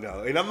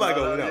I'm not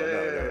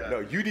gonna.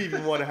 No. You didn't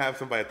even want to have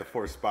somebody at the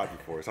 4th spot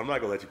before, so I'm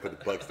not gonna let you put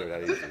the Bucks there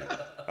that easy.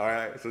 All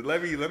right. So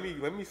let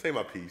me say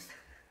my piece.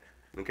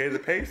 Okay, the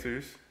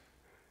Pacers.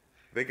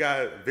 They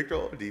got Victor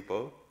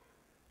Oladipo.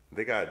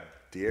 They got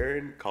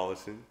De'Aaron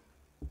Collison.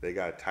 They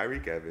got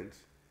Tyreek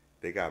Evans.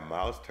 They got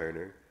Miles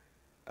Turner.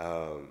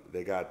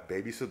 They got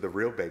the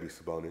real baby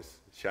Sabonis.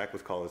 Shaq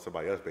was calling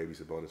somebody else baby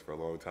Sabonis for a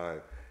long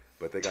time,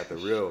 but they got the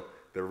real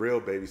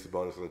baby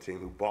Sabonis on the team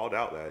who balled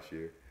out last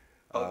year.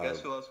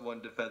 Guess who else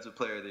won Defensive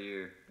Player of the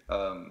Year?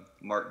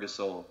 Marc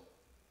Gasol.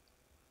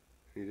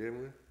 He did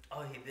win?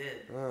 Oh, he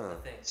did. I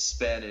think.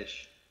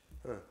 Spanish.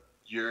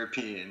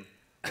 European.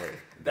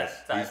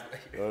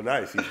 Oh,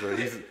 nice. He's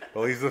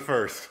the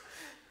first.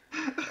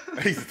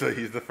 He's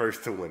the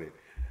first to win it.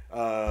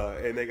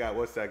 And they got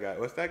what's that guy? I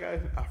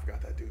forgot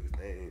that dude's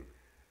name.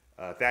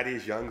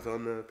 Thaddeus Young's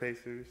on the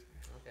Pacers.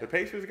 Okay. The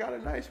Pacers got a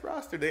nice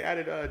roster. They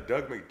added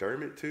Doug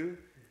McDermott too.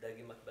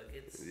 Dougie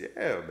McBuckets.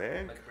 Yeah,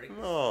 man.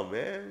 Come on,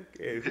 man.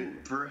 Dang,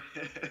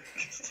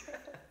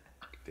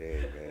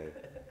 man.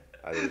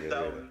 I didn't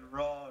that was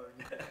wrong.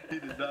 He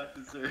did not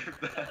deserve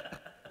that.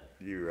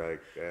 You're right.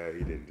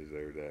 He didn't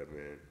deserve that,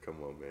 man.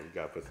 Come on, man. You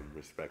gotta put some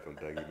respect on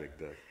Dougie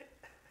McDuck.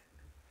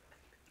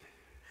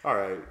 All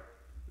right.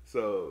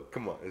 So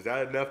come on, is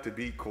that enough to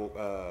beat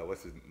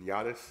what's his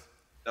Giannis?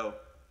 No.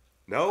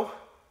 No?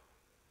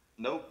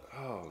 Nope.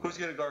 Oh, who's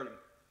gonna guard him?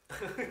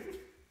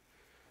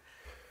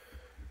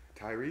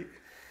 Tyreek?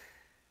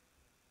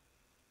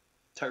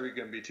 Tyreek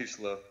gonna be too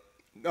slow.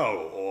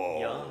 No. Oh.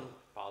 Young,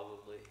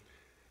 probably.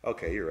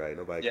 Okay, you're right.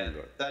 Nobody can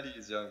guard.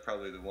 Thaddeus Young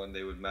probably the one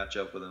they would match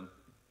up with him.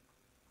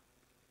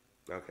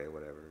 Okay,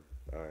 whatever.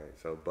 All right,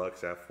 so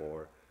Bucks at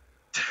 4.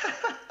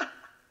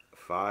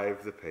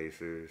 5 the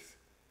Pacers.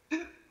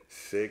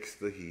 6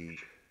 the Heat.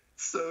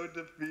 So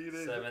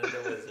defeated. 7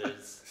 the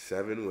Wizards.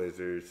 7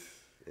 Wizards.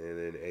 And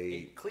then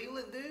 8.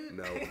 Cleveland, dude.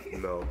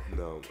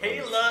 No.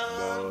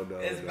 Caleb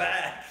is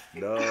back.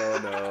 No.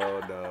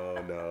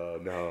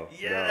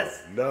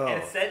 Yes. No.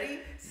 And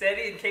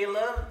Seti and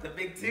Caleb, the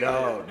big two.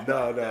 No.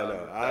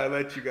 I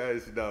let you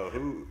guys know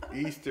who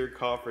Eastern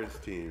Conference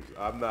teams.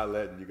 I'm not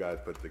letting you guys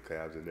put the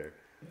Cavs in there.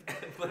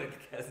 Putting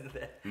the Cavs in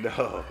there.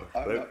 No.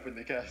 I'm not putting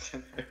the Cavs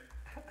in there.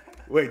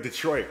 Wait,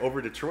 Detroit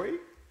over Detroit?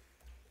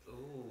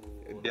 Ooh.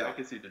 Yeah, I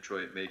can see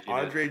Detroit making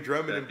Andre it.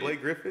 Drummond and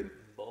Blake Griffin?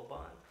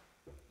 Boban.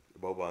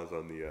 Boban's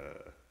on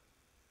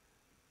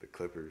the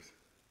Clippers.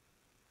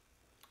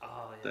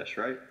 Oh yeah. That's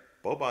right.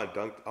 Boban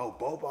dunked. Oh,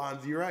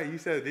 Boban's. You're right. You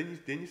said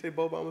didn't you say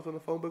Boban was on the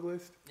phone book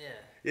list? Yeah.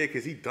 Yeah,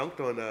 because he dunked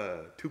on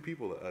 2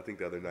 people. I think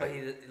the other night. But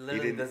he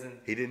literally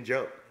doesn't. He didn't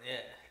jump.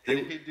 Yeah.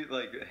 Didn't he do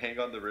like hang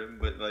on the rim,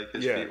 but like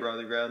his feet were on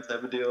the ground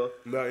type of deal?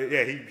 No,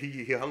 yeah,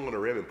 he hung on the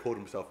rim and pulled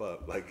himself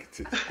up. Like,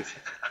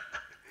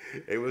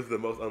 it was the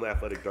most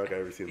unathletic dunk I've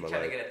ever seen in my life.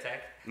 Trying to get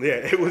attacked. Yeah,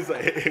 it was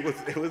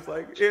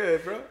like, yeah,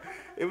 bro.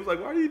 It was like,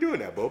 why are you doing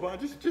that, Boban?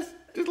 Just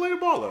lay the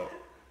ball up.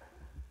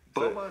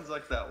 Boban's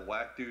like that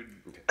whack dude,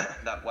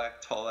 that whack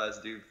tall ass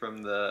dude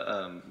from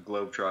the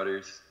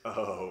Globetrotters.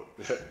 Oh.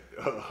 I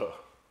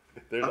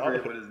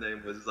forget what his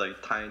name was.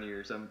 Like Tiny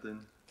or something.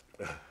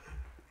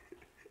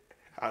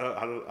 I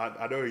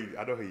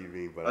know who you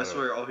mean, but I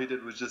swear all he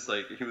did was just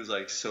like he was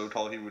like so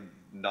tall he would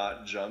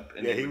not jump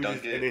and he would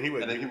dunk it, and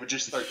then he would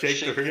just start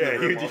shaking the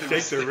rim. He would just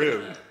shake the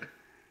rim.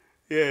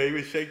 Yeah, he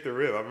would shake the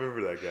rim. I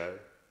remember that guy.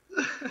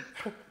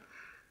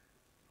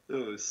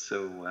 It was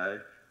so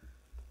whack.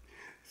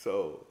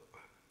 So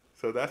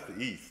that's the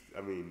East.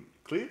 I mean,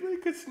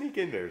 Cleveland could sneak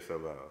in there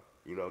somehow.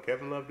 You know,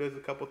 Kevin Love does a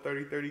couple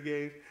 30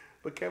 games,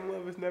 but Kevin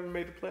Love has never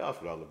made the playoffs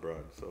without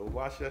LeBron. So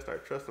why should I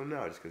start trusting him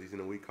now just because he's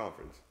in a weak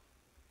conference?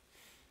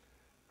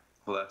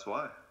 Well, that's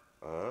why.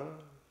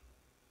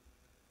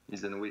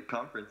 He's in a weak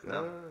conference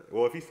now.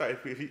 Well, if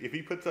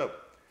he puts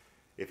up,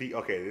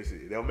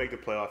 they'll make the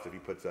playoffs if he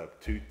puts up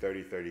 2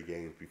 30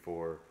 games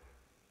before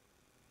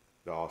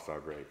the All-Star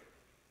break.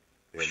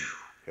 Then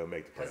he'll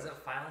make the playoffs. Does the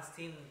finals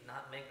team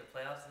not make the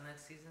playoffs the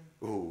next season?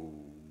 Ooh,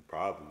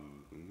 probably.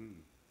 Mm-hmm.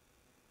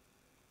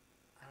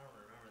 I don't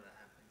remember that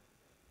happening.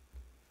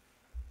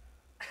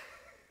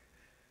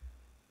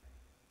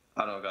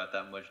 I don't got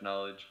that much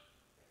knowledge.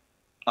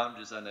 I'm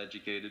just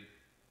uneducated.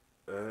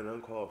 And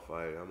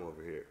unqualified. I'm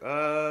over here.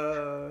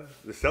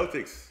 The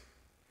Celtics.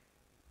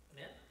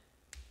 Yeah.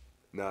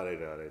 No, they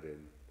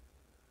didn't.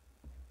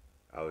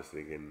 I was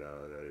thinking,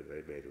 no,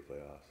 they made the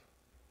playoffs.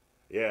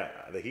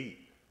 Yeah, the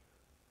Heat.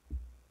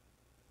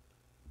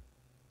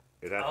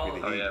 It has to be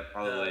the Heat. Oh yeah,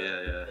 probably,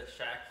 yeah. The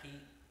Shaq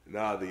Heat.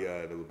 Nah, the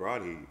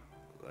LeBron Heat.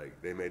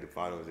 Like, they made the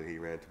finals and he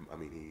went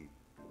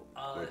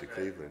to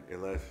Cleveland.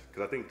 Unless,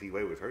 because I think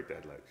D-Wade was hurt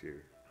that last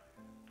year.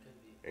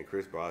 And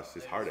Chris Bosh,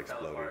 his heart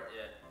exploded.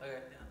 Yeah.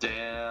 Okay,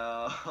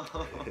 Damn.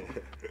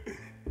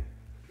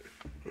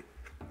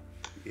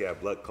 Yeah,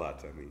 blood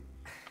clots. I mean,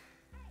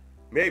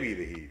 maybe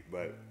the Heat,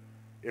 but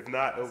if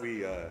not, it'll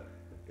be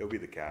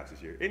the Cavs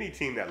this year. Any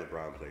team that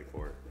LeBron played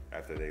for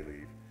after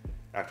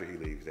he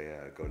leaves, they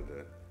go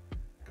to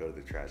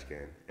the trash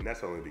can, and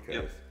that's only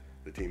because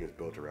the team is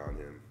built around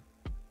him.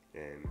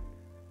 And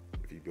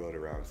if you build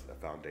around a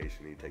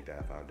foundation, you take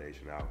that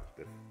foundation out,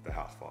 the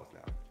house falls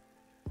down.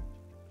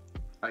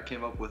 I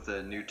came up with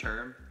a new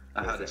term.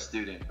 I had a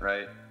student,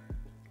 right?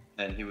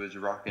 And he was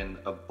rocking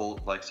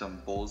some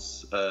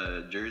Bulls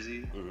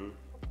jersey. Mm-hmm.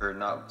 Or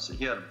not, so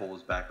he had a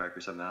Bulls backpack or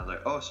something. I was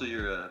like, oh, so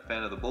you're a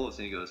fan of the Bulls?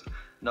 And he goes,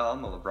 no,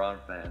 I'm a LeBron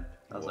fan.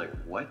 I was like,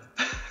 what?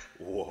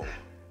 Whoa.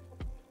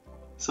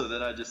 So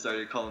then I just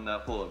started calling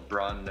that fool a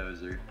Bron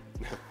Noser.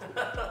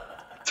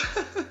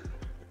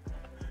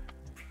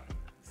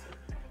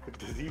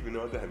 Does he even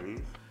know what that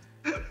means?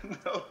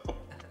 No.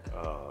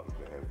 Oh,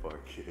 man, poor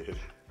kid.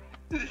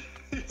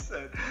 He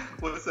said,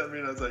 what does that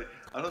mean? I was like,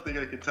 I don't think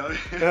I can tell you.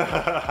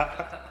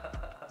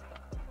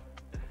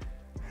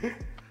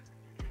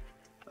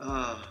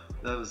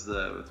 That was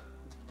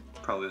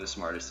probably the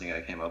smartest thing I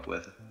came up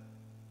with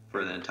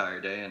for the entire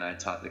day, and I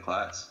taught the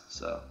class,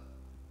 so.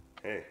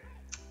 Hey,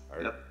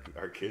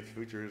 our kids'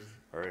 futures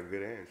are in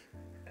good hands.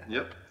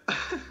 Yep.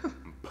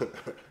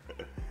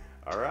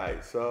 All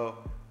right, so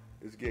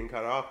it's getting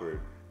kind of awkward.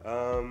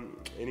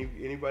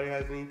 Anybody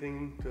has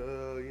anything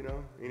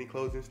to, any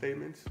closing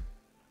statements?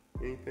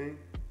 Anything?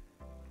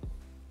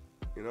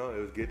 It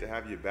was good to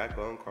have you back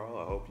on, Carl.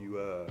 I hope you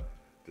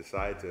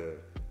decide to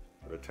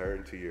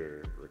return to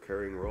your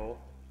recurring role.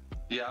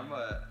 Yeah,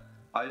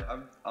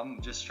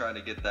 I'm just trying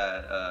to get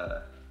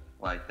that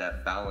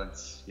that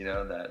balance,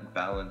 that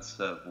balance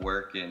of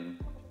work and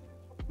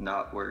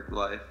not work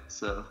life.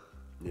 So.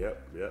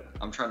 Yep.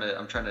 I'm trying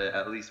to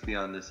at least be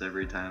on this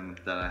every time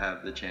that I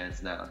have the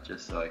chance now,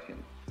 just so I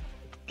can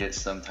get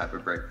some type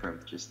of break from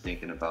just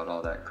thinking about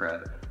all that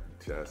crap.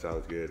 That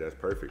sounds good. That's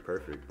perfect.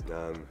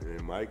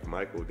 And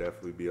Mike will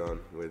definitely be on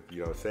with,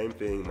 same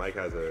thing. Mike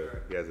has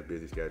a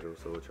busy schedule,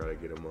 so we'll try to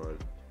get him on,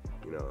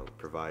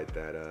 provide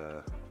that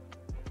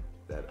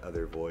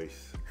other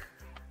voice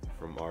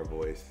from our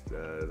voice,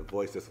 the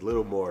voice that's a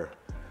little more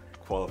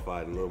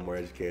qualified and a little more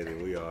educated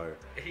than we are.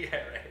 Yeah,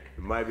 right.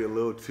 It might be a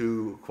little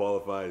too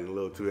qualified and a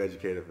little too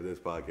educated for this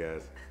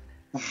podcast.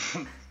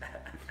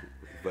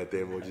 But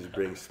then we'll just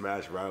bring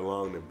Smash right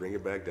along and bring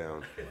it back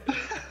down.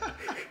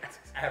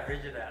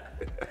 Average it out.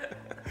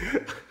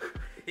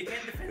 He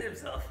can't defend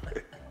himself.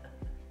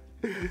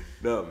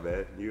 No,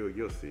 man,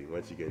 you'll see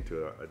once you get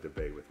into a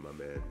debate with my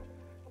man.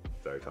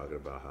 Start talking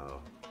about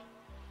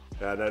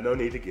how. No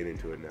need to get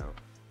into it now.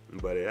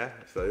 But yeah,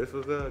 so this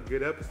was a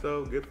good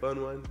episode, good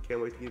fun one.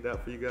 Can't wait to get it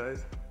out for you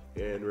guys.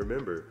 And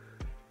remember,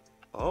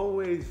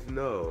 always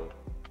know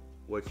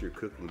what you're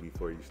cooking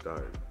before you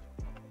start.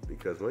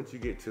 Because once you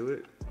get to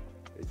it,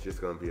 it's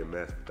just gonna be a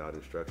mess without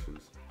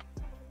instructions.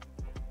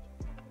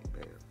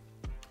 Bam.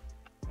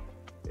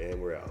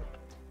 And we're out.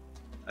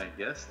 I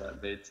guess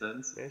that made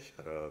sense. Man,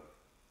 shut up.